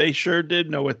think they sure did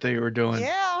know what they were doing.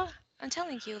 Yeah. I'm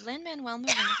telling you, Lin-Manuel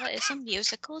Miranda is a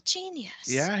musical genius.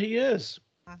 Yeah, he is.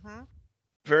 Mm-hmm.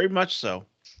 Very much so.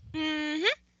 Mm-hmm.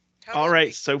 All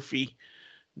right, Sophie.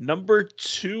 Number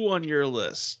 2 on your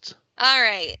list. All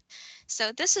right.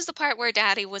 So this is the part where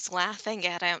Daddy was laughing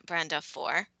at Aunt Brenda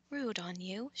for. Rude on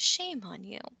you. Shame on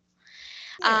you.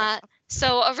 Yeah.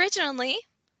 So originally,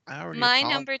 I already my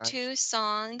number apologized. 2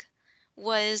 song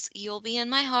was You'll Be in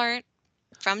My Heart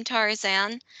from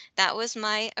Tarzan. That was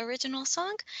my original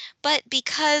song. But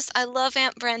because I love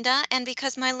Aunt Brenda and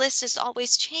because my list is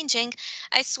always changing,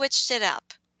 I switched it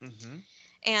up. Mm-hmm.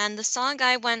 And the song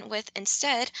I went with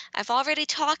instead, I've already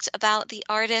talked about the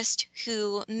artist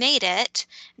who made it,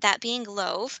 that being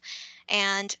Loaf.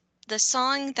 And the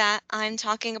song that I'm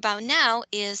talking about now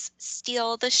is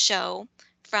Steal the Show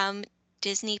from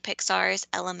Disney Pixar's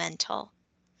Elemental.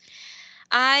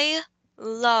 I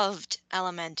loved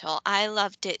Elemental. I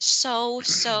loved it so,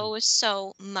 so,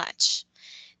 so much.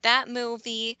 That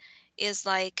movie is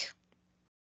like,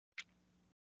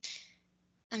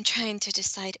 I'm trying to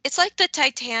decide. It's like the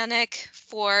Titanic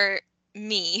for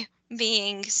me,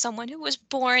 being someone who was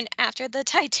born after the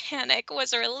Titanic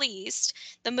was released.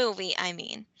 The movie, I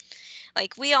mean.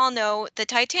 Like we all know, the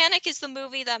Titanic is the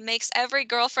movie that makes every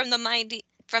girl from the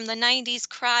 90s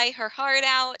cry her heart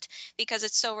out because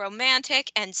it's so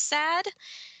romantic and sad.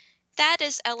 That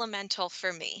is Elemental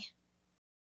for me.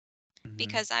 Mm-hmm.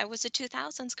 Because I was a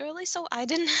 2000s girly, so I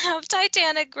didn't have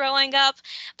Titanic growing up,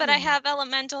 but I have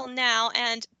Elemental now,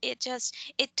 and it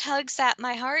tugs at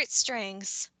my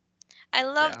heartstrings. I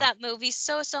love that movie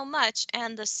so, so much,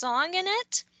 and the song in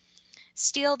it,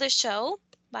 Steal the Show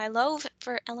by Loaf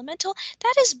for Elemental,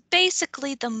 that is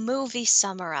basically the movie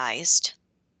summarized.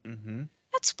 Mm-hmm.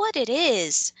 That's what it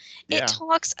is. Yeah. It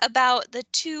talks about the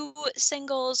two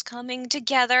singles coming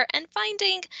together and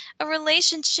finding a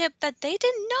relationship that they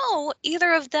didn't know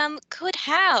either of them could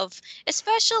have,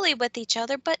 especially with each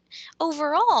other, but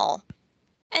overall.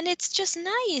 And it's just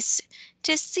nice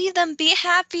to see them be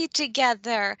happy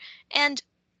together. And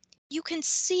you can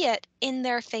see it in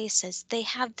their faces. They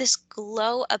have this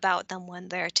glow about them when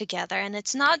they're together. And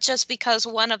it's not just because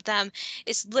one of them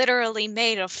is literally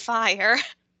made of fire.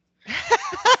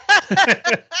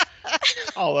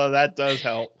 Although that does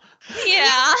help.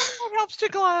 Yeah. It helps to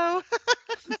glow.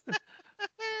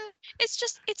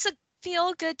 It's a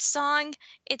feel good song.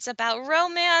 It's about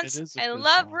romance. It is a I good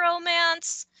love song.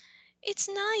 romance. It's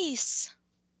nice.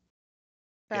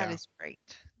 That Yeah. is great.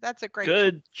 That's a great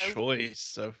Good choice. choice,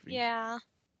 Sophie. Yeah.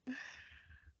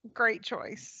 Great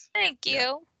choice. Thank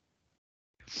you.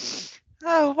 Yeah.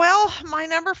 Oh, well, my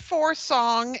number 4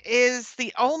 song is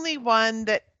the only one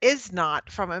that is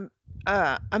not from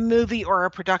a movie or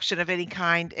a production of any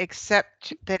kind,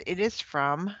 except that it is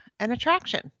from an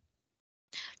attraction.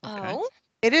 Okay. Oh,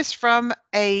 It is from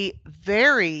a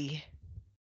very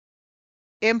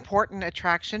important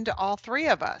attraction to all 3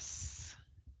 of us.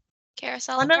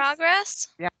 Carousel One of of- Progress.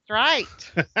 That's right.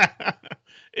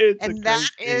 It's And a that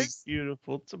great, big, is-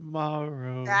 beautiful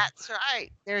tomorrow. That's right.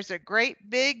 There's a great,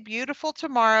 big, beautiful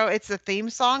tomorrow. It's the theme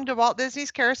song to Walt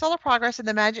Disney's Carousel of Progress in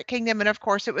the Magic Kingdom. And of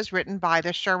course, it was written by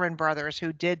the Sherman Brothers,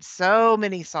 who did so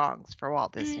many songs for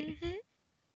Walt Disney. Mhm.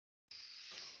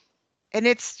 And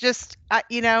it's just,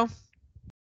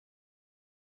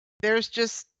 there's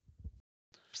just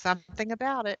something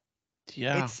about it.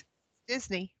 Yeah. It's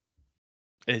Disney.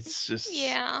 It's just,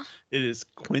 Yeah. it is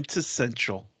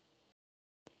quintessential.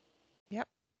 Yep.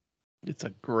 It's a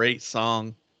great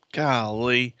song.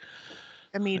 Golly.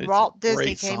 I mean, It's a Walt Disney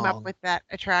great came up song. with that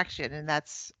attraction, and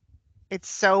it's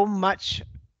so much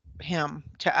him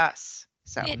to us.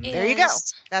 So It there you go.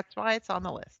 is. That's why it's on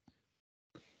the list.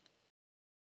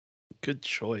 Good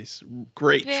choice.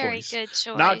 Great Very choice. good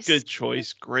choice. Not good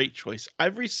choice. Great choice.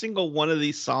 Every single one of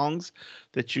these songs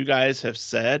that you guys have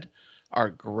said are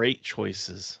great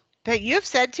choices. That you've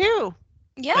said too.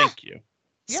 Yeah. Thank you.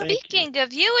 Yeah. Thank you. Speaking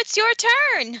of you, it's your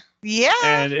turn. Yeah.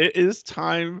 And it is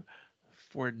time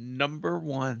for number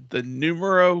 1, the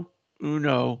numero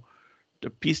uno, the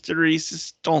piece de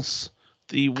resistance,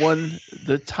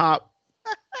 the top,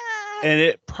 and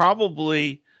it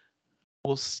probably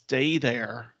will stay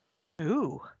there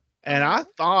Ooh. And I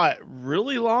thought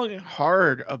really long and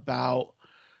hard about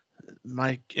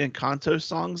my Encanto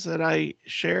songs that I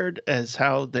shared as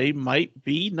how they might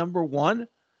be number one.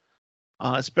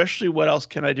 Especially What Else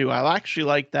Can I Do? I actually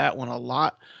like that one a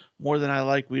lot more than I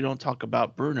like We Don't Talk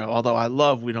About Bruno, although I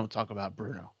love We Don't Talk About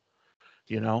Bruno,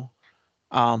 you know?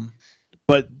 Um,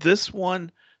 but this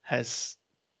one has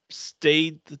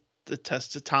stayed the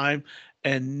test of time.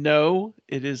 And no,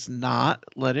 it is not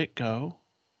Let It Go,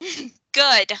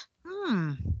 Good.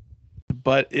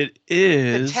 but it The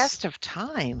is. test of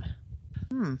time.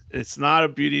 It's not a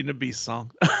Beauty and the Beast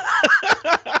song.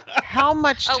 How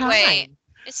much Oh, time? wait.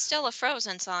 It's still a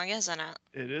Frozen song, isn't it?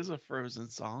 It is a Frozen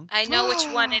song. I know which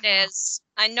one it is.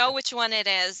 I know which one it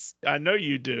is. I know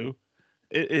you do.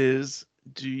 It is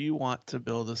Do You Want to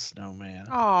Build a Snowman?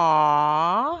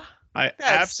 Aww. I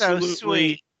That's so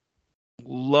absolutely sweet.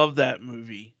 love that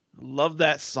movie. Love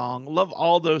that song. Love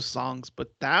all those songs,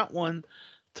 but that one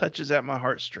touches at my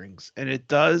heartstrings. And it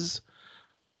does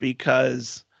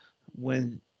because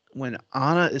when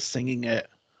Anna is singing it,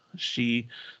 she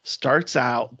starts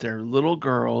out, they're little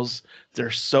girls,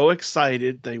 they're so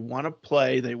excited, they want to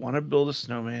play, they want to build a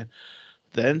snowman.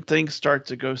 Then things start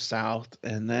to go south,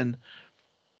 and then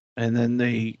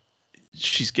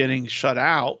she's getting shut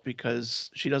out because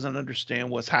she doesn't understand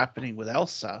what's happening with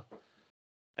Elsa.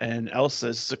 And Elsa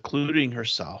is secluding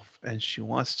herself, and she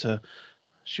wants her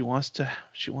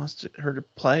to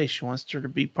play. She wants her to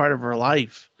be part of her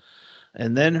life.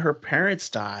 And then her parents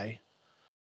die,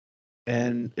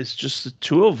 and it's just the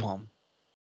two of them.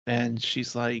 And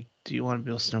she's like, "Do you want to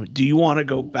build snow? Do you want to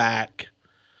go back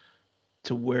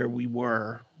to where we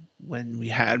were when we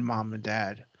had mom and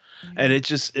dad?" And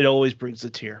it always brings a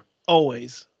tear.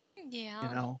 Always, Yeah.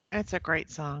 you know. It's a great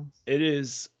song. It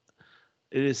is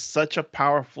such a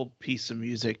powerful piece of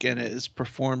music, and it is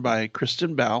performed by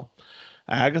Kristen Bell,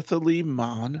 Agatha Lee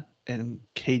Mann, and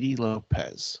Katie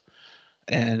Lopez.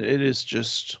 And it's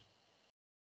just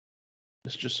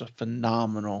a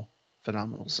phenomenal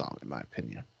song in my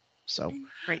opinion. So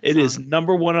Great it song. is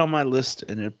number one on my list,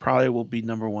 and it probably will be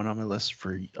number one on my list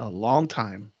for a long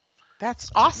time. That's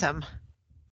awesome.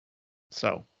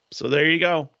 So there you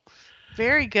go.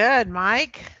 Very good,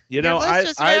 Mike. You Your know,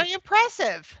 list is very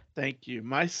impressive. Thank you.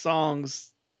 My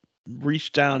songs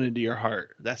reach down into your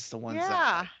heart. That's the ones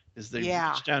that they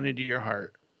reach down into your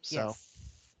heart. So yes.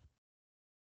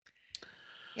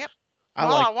 Yep.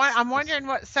 I'm wondering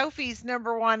what Sophie's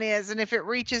number one is, and if it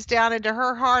reaches down into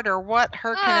her heart, or what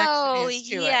her connection is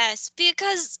to it. Yes,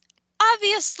 because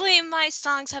obviously my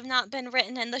songs have not been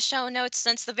written in the show notes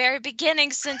since the very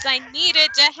beginning, since I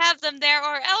needed to have them there,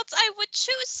 or else I would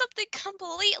choose something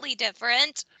completely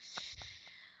different.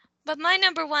 But my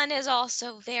number one is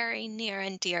also very near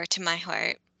and dear to my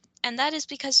heart, and that is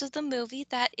because of the movie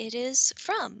that it is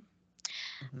from.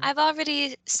 I've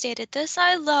already stated this.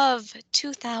 I love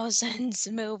 2000s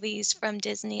movies from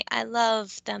Disney. I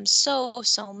love them so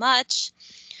much.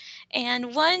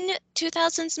 And one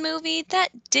 2000s movie that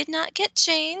did not get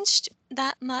changed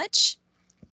that much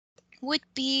would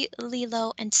be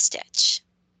Lilo and Stitch.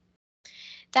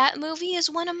 That movie is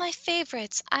one of my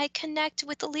favorites. I connect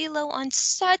with Lilo on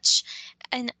such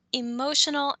an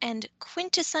emotional and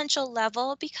quintessential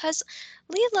level because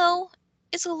Lilo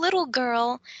is a little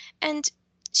girl, and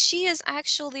she is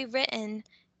actually written.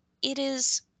 It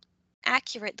is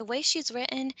accurate. The way she's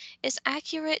written is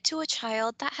accurate to a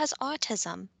child that has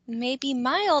autism. Maybe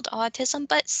mild autism,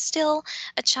 but still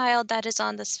a child that is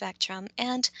on the spectrum.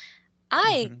 And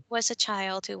I was a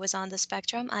child who was on the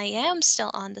spectrum. I am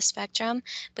still on the spectrum,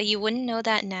 but you wouldn't know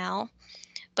that now.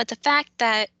 But the fact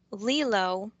that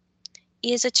Lilo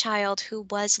is a child who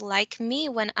was like me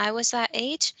when I was that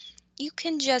age,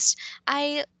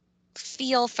 I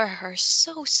feel for her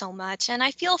so much. And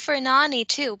I feel for Nani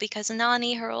too, because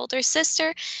Nani, her older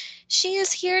sister, she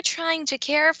is here trying to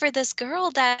care for this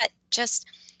girl that just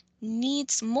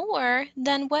needs more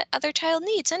than what other child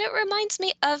needs. And it reminds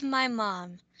me of my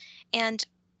mom. And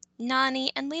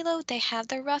Nani and Lilo, they have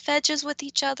their rough edges with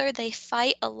each other. They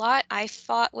fight a lot. I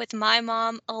fought with my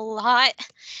mom a lot.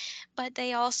 But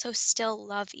they also still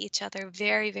love each other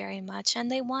very much, and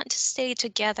they want to stay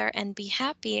together and be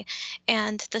happy.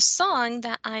 And the song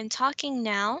that I'm talking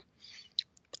now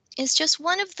is just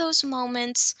one of those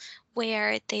moments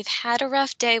where they've had a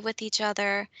rough day with each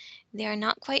other. They're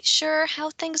not quite sure how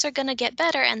things are going to get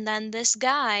better. And then this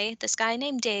guy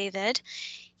named David,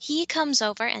 he comes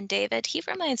over, and David, he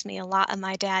reminds me a lot of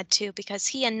my dad too, because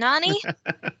he and Nani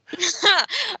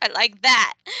are like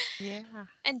that. Yeah.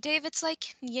 And David's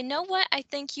like, you know what I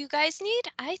think you guys need?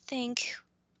 I think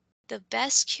The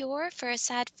best cure for a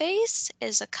sad face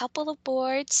is a couple of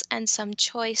boards and some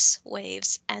choice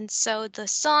waves. And so the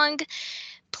song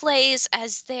plays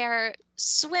as they're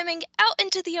swimming out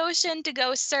into the ocean to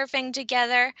go surfing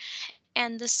together.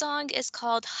 And the song is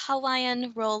called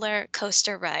Hawaiian Roller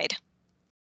Coaster Ride.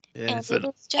 Yeah, And it's it an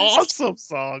is just, awesome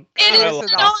song. it God, I is love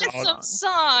an an that awesome song. awesome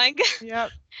song.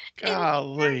 Yep. It is a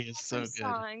Golly, very it's so awesome good.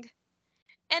 song.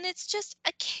 And it's just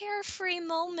a carefree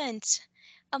moment,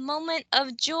 a moment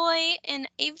of joy in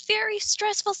a very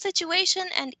stressful situation.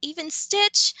 And even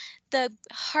Stitch, the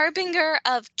harbinger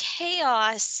of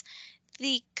chaos,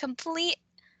 the complete,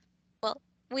 well,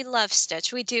 we love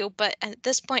Stitch, we do, but at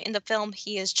this point in the film,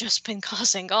 he has just been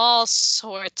causing all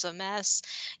sorts of mess.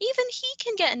 Even he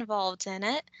can get involved in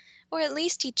it, or at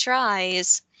least he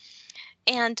tries.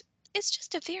 And it's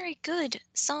just a very good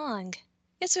song.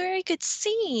 It's a very good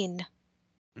scene.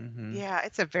 Hmm. Yeah,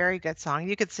 it's a very good song.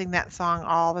 You could sing that song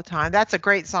all the time. That's a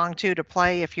great song too to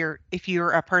play if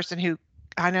you're a person who,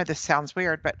 I know this sounds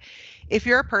weird, but if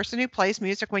you're a person who plays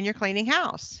music when you're cleaning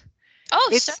house, Oh,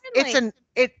 it's certainly. an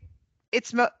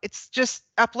it's just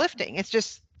uplifting. It's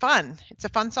just fun. It's a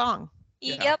fun song.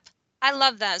 Yeah. Yep. I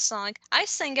love that song. I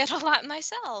sing it a lot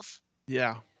myself.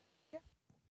 Yeah.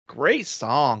 Great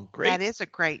song. That Great, is a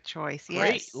great choice. great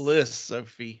Yes. list,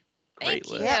 Sophie. Great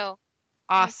Thank you. list.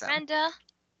 And Awesome. Brenda,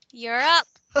 you're up.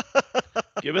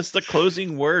 Give us the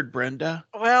closing word, Brenda.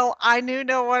 Well, I knew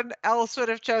no one else would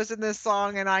have chosen this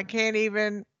song, and I can't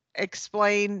even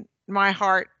explain my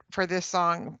heart for this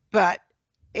song, but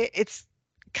it's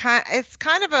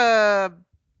kind of a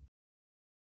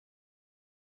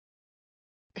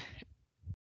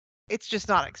it's just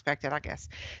not expected, I guess.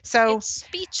 So, It's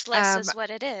speechless um, is what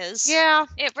it is. yeah,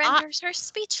 It renders her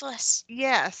speechless.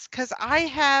 yes, because I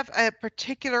have a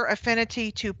particular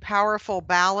affinity to powerful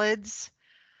ballads,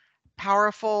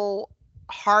 powerful,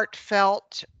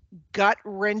 heartfelt,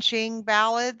 gut-wrenching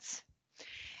ballads.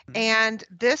 Mhm. And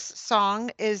this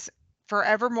song is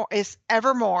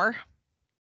Evermore.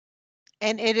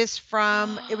 And it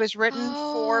was written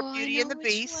for Oh, I Beauty and know the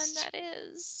which one Beast. that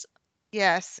is.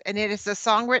 Yes, and it is a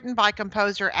song written by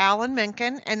composer Alan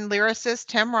Menken and lyricist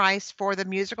Tim Rice for the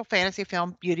musical fantasy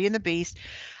film Beauty and the Beast,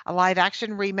 a live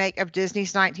action remake of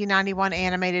Disney's 1991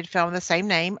 animated film of the same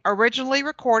name, originally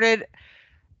recorded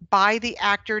by the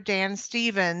actor Dan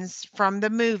Stevens from the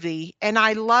movie. And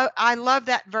I love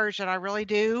that version, I really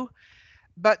do.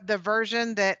 But the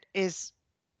version that is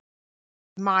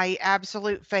my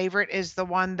absolute favorite is the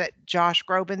one that Josh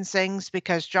Groban sings,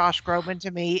 because Josh Groban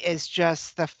to me is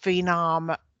just the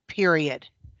phenom, period.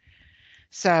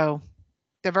 So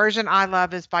the version I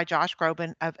love is by Josh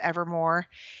Groban of Evermore.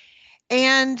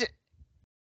 And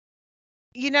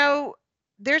you know,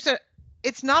 there's a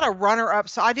it's not a runner up,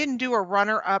 so I didn't do a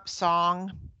runner up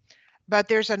song, but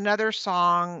there's another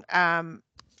song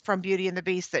from Beauty and the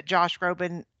Beast that Josh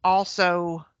Groban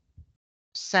also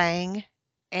sang,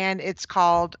 and it's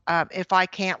called If I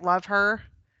Can't Love Her.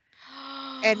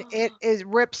 And it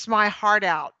rips my heart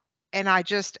out. And I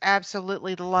just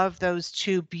absolutely love those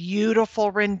two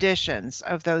beautiful renditions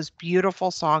of those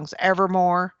beautiful songs,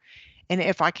 Evermore and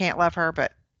If I Can't Love Her.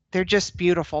 But they're just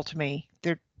beautiful to me.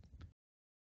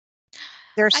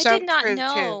 They're I so did not true too.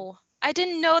 know. I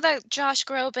didn't know that Josh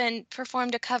Groban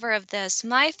performed a cover of this.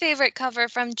 My favorite cover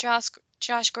from Josh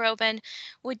Groban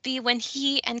would be when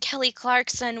he and Kelly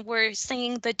Clarkson were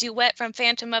singing the duet from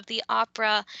Phantom of the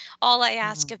Opera, All I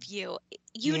Ask Mm, of You.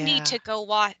 You need yeah, to go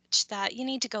watch that. You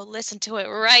need to go listen to it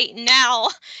right now.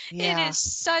 It yeah, is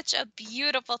such a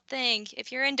beautiful thing.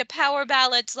 If you're into power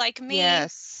ballads like me,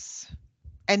 yes.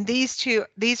 And these are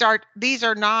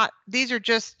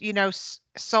just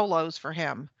solos for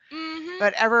him. mhm.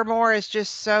 But Evermore is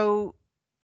just so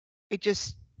it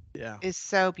just Yeah. is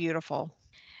so beautiful.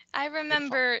 I Beautiful.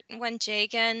 remember when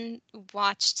Jagan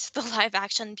watched the live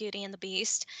action Beauty and the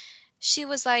Beast, she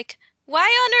was like, "Why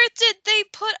on earth did they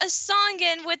put a song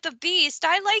in with the Beast?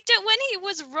 I liked it when he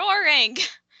was roaring."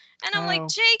 And I'm like, Oh,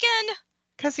 "Jagan,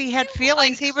 because he had you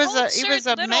feelings. He was uncultured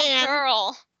a little man.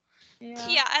 girl." Yeah.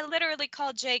 Yeah, I literally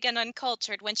called Jagan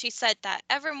uncultured when she said that.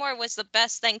 Evermore was the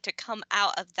best thing to come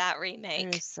out of that It remake.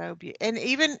 is so beautiful. And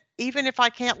even if I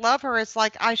can't love her, it's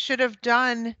like I should have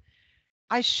done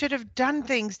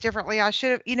things differently. I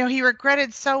should have, he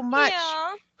regretted so much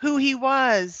Yeah, who he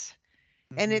was.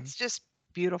 And Hmm. it's just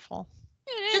beautiful.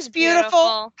 it is Just beautiful.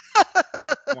 beautiful.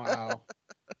 Wow.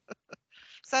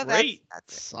 So Great that's it.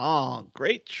 song.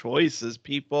 Great choices,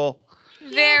 people. Yeah.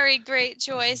 Very great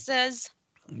choices.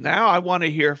 Now I want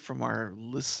to hear from our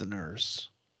listeners.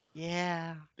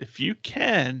 Yeah. If you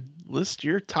can, list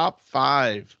your top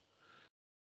 5.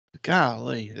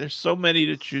 Golly, there's so many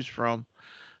to choose from.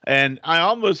 And I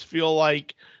almost feel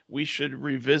like we should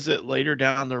revisit later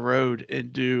down the road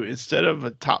and do, instead of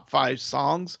a top 5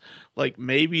 songs, like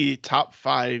maybe top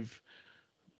 5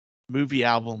 movie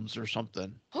albums or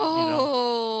something.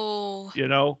 Oh.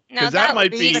 Now Because that that would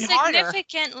might be even harder.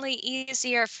 significantly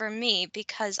easier for me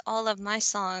because all of my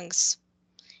songs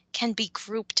can be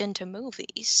grouped into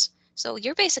movies. So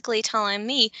you're basically telling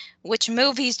me which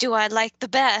movies do I like the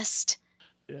best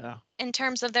Yeah. in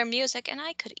terms of their music, and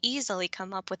I could easily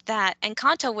come up with that. And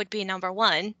Kanto would be number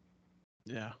 1.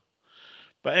 Yeah.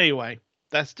 But anyway,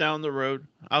 that's down the road.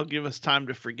 I'll give us time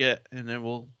to forget, and then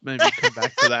we'll maybe come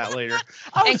back to that later.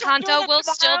 Oh, And so we're doing Kanto it will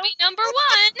still tomorrow? be number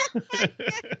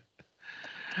 1.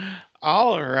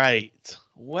 All right.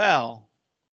 Well,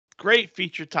 great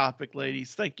feature topic,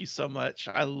 ladies. Thank you so much.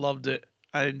 I loved it.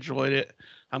 I enjoyed it.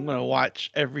 I'm going to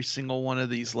watch every single one of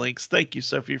these links. Thank you,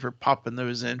 Sophie, for popping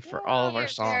those in for all of our You're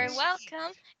very songs.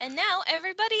 welcome. And now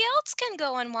everybody else can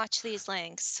go and watch these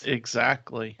links.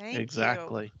 Exactly. Thank you.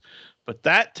 Exactly. But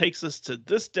that takes us to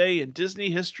this day in Disney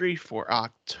history for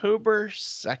October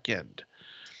 2nd.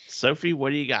 Sophie,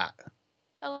 what do you got?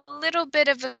 A little bit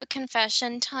of a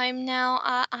confession time now.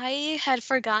 I had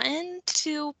forgotten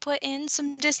to put in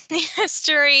some Disney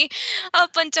history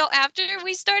up until after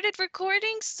we started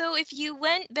recording. So if you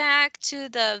went back to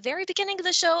the very beginning of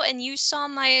the show and you saw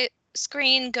my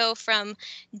screen go from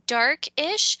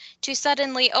dark-ish to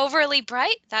suddenly overly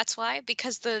bright, that's why,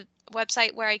 because the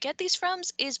website where I get these from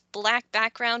is black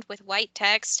background with white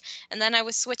text, and then I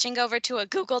was switching over to a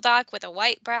Google Doc with a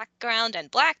white background and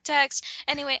black text.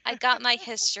 Anyway, I got my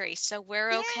history, so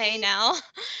we're okay Yay. now.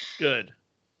 Good.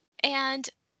 And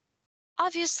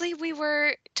obviously, we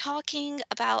were talking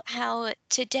about how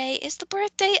today is the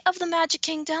birthday of the Magic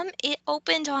Kingdom. It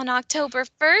opened on October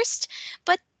 1st,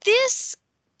 but this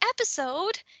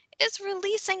episode is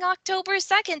releasing October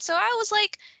 2nd. So I was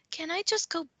like, can I just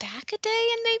go back a day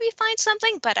and maybe find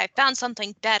something? But I found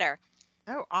something better.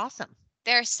 Oh, awesome.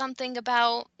 There's something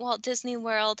about Walt Disney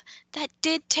World that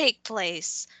did take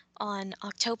place on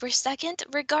October 2nd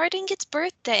regarding its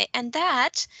birthday, and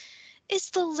that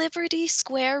is the Liberty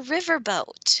Square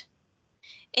Riverboat.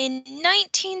 In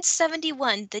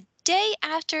 1971, the day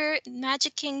after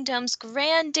Magic Kingdom's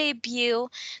grand debut,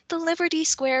 the Liberty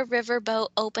Square Riverboat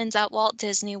opens at Walt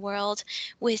Disney World,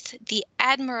 with the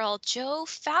Admiral Joe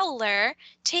Fowler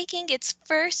taking its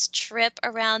first trip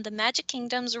around the Magic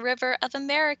Kingdom's River of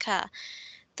America.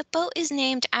 The boat is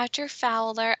named after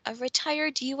Fowler, a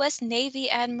retired U.S. Navy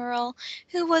admiral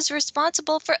who was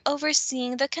responsible for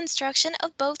overseeing the construction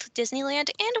of both Disneyland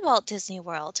and Walt Disney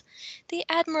World. The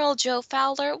Admiral Joe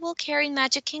Fowler will carry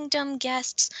Magic Kingdom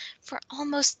guests for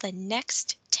almost the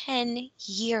next 10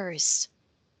 years.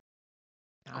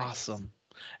 Nice. Awesome.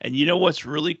 And you know what's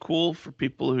really cool for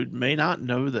people who may not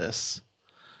know this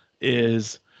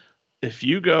is if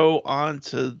you go on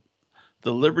to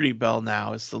the Liberty Bell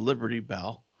now, it's the Liberty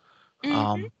Bell.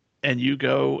 And you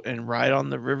go and ride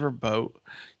on the riverboat,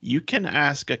 you can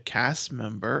ask a cast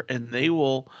member and they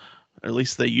will, or at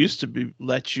least they used to be,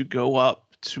 let you go up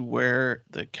to where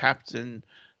the captain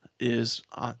is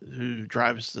who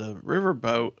drives the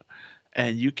riverboat,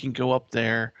 and you can go up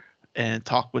there and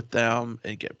talk with them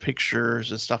and get pictures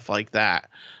and stuff like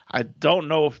that. I don't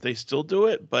know if they still do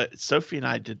it, but Sophie and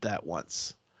I did that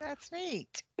once. That's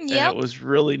neat. And Yep. it was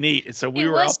really neat. And so we It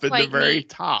were was up at the quite very neat.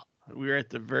 top. We were at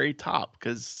the very top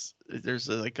because there's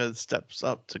like a steps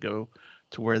up to go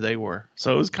to where they were.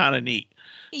 So it was kind of neat.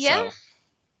 Yeah.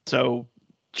 So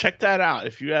check that out.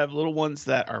 If you have little ones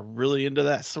that are really into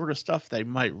that sort of stuff, that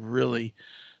might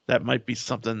be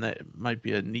something that might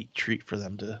be a neat treat for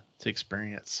them to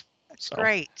experience. That's So,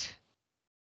 great.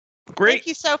 Great. Thank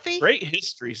you, Sophie. Great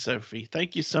history, Sophie.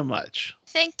 Thank you so much.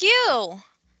 Thank you.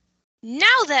 Now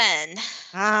then,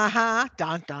 Uh-huh.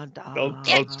 Dun, dun, dun.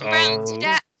 get round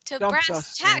to Dum, brass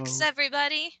dum, tacks, dum.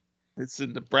 everybody. It's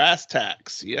in the brass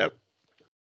tacks. Yep.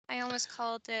 I almost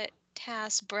called it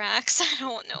Tass Brax. I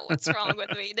don't know what's wrong with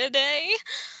me today.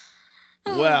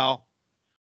 Well,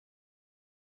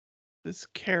 this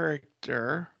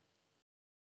character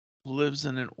lives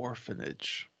in an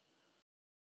orphanage.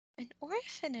 An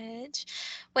orphanage?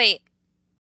 Wait,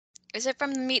 is it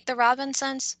from Meet the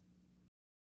Robinsons?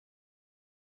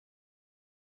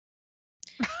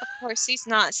 Of course, he's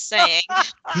not saying.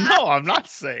 No, I'm not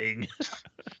saying.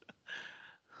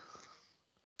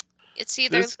 It's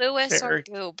either This Lewis or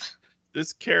character- Goob.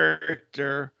 This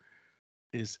character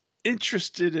is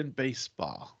interested in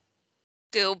baseball.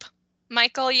 Goob.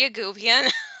 Michael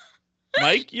Yagubian.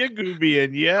 Mike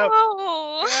Yagubian. Yep.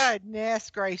 Oh. Goodness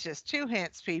gracious. 2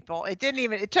 hints, people. It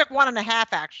took 1.5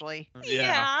 actually.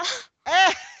 Yeah.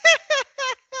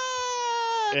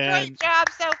 And- Great job,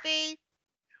 Sophie.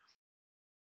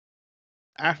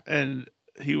 And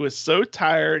he was so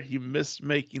tired he missed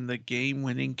making the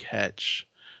game-winning catch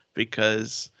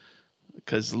because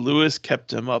Lewis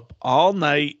kept him up all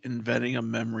night inventing a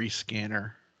memory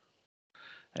scanner.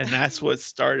 And that's what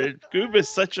started. Goob is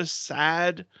such a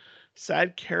sad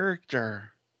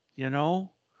character, you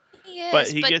know? Yes,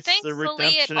 he but gets the thankfully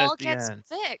it redemption at all the gets end.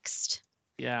 fixed.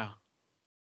 Yeah.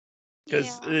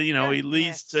 Because, Yeah. he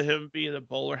leads to Goodness. him being a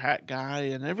bowler hat guy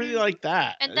and everything like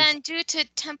that. And It's- then due to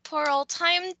temporal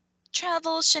time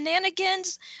travel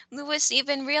shenanigans, Lewis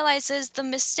even realizes the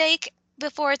mistake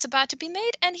before it's about to be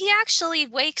made, and he actually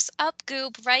wakes up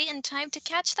Goob right in time to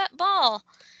catch that ball.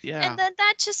 yeah. And then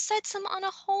that just sets him on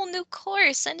a whole new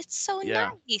course, and it's so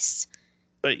Yeah. nice.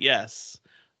 But yes,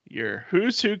 your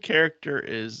Who's Who character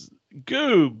is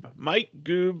Goob, Mike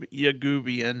Goob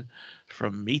Yagoobian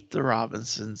from Meet the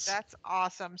Robinsons. That's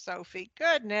awesome, Sophie.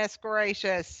 Goodness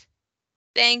gracious.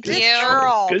 Thank Good you. This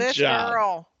girl. Good This job.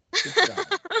 girl. Good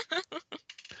job.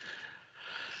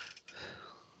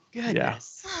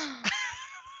 Goodness.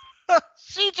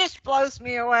 She just blows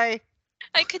me away.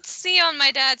 I could see on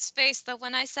my dad's face that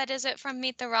when I said, "Is it from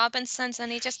Meet the Robinsons?"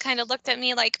 and he just kind of looked at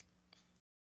me like,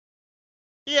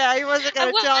 Yeah, he wasn't going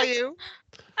to Well, tell I- you.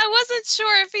 I wasn't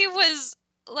sure if he was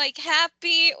like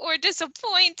happy or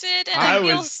disappointed, and I I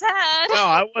feel was- sad. No,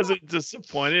 I wasn't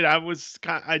disappointed.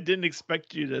 I didn't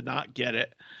expect you to not get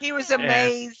it. He was Yeah.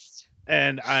 amazed.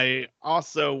 And I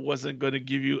also wasn't going to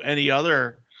give you any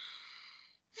other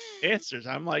answers.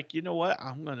 I'm like, you know what?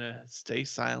 I'm going to stay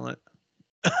silent.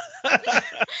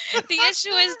 The issue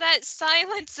is that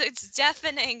silence is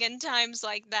deafening in times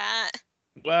like that.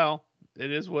 Well,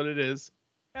 it is what it is.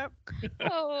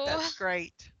 Oh, That's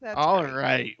great. That's All great.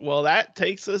 right. Well, that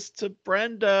takes us to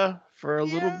Brenda for a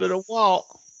little bit of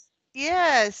Walt.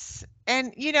 Yes.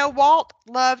 And Walt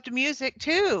loved music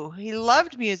too. He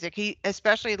loved music. He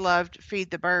especially loved Feed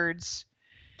the Birds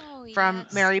oh from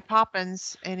yes. Mary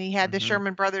Poppins, and he had the Mhm.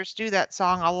 Sherman Brothers do that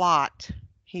song a lot.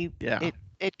 Yeah.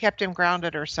 It kept him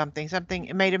grounded or something.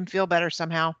 It made him feel better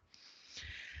somehow.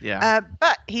 Yeah.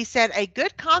 But he said a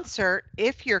good concert,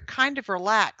 if you're kind of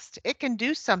relaxed, it can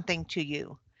do something to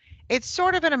you. It's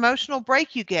sort of an emotional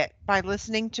break you get by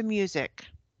listening to music.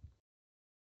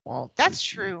 Walt That's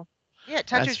Disney. true. Yeah, it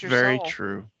touches That's your very soul.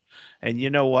 true. And you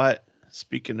know what?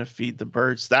 Speaking of Feed the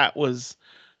Birds, that was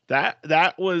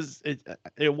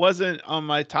it wasn't on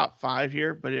my top 5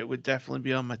 here, but it would definitely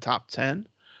be on my top 10.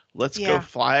 Let's Go Yeah.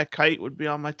 Fly a Kite would be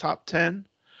on my top 10.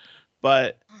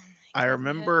 But Oh my I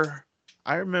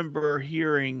goodness. remember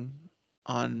hearing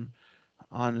on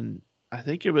I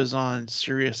think it was on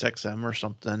Sirius XM or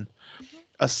something,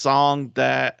 a song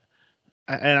that,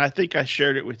 and I think I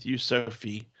shared it with you,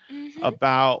 Sophie, Mhm.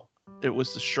 about it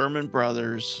was the Sherman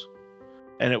Brothers,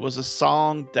 and it was a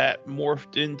song that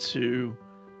morphed into,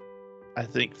 I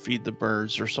think, Feed the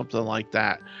Birds or something like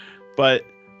that. But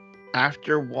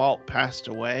after Walt passed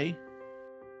away,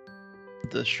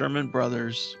 the Sherman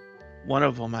Brothers, one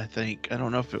of them, I think, I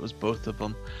don't know if it was both of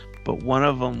them, but one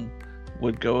of them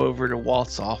would go over to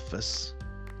Walt's office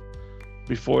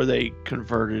before they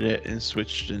converted it and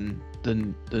switched and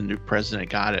the new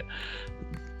president got it.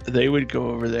 They would go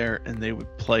over there and they would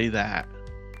play that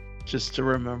just to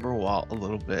remember Walt a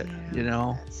little bit, you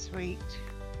know? That's sweet.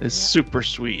 It's Yep. super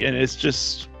sweet, and it's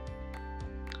just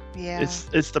Yeah.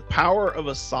 it's the power of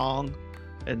a song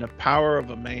and the power of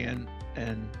a man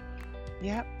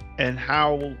Yep. and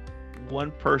how one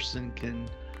person can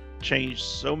change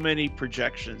so many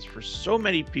projections for so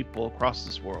many people across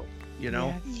this world, you know?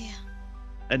 Yes. Yeah.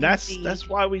 And that's Indeed.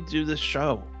 why we do this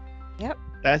show. Yep.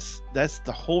 That's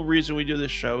the whole reason we do this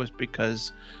show, is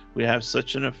because we have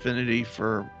such an affinity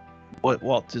for what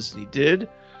Walt Disney did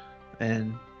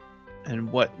and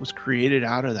what was created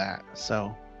out of that.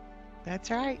 So, That's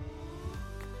right.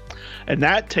 and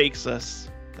that takes us,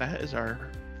 that is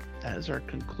our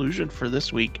conclusion for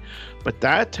this week. But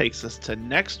that takes us to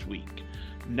next week.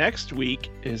 Next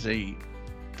week is a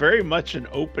very much an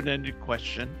open-ended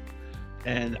question,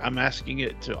 and I'm asking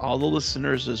it to all the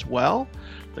listeners as well.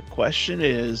 The question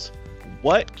is,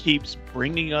 what keeps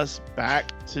bringing us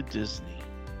back to Disney?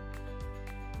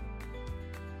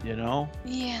 You know,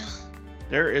 Yeah.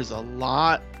 there is a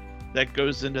lot that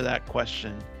goes into that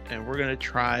question, and we're going to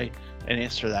try and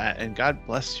answer that. And God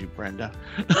bless you, Brenda.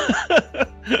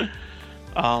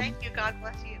 Thank you. God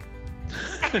bless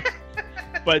you.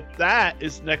 But that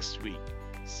is next week.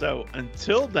 So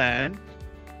until then,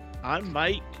 I'm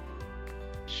Mike.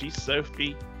 She's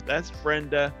Sophie. That's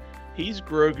Brenda. He's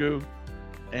Grogu.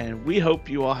 And we hope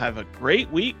you all have a great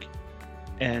week.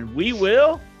 And we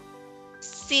will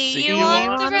See See you you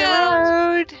on the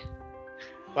road. road.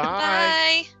 Bye.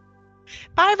 Bye.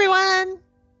 Bye, everyone.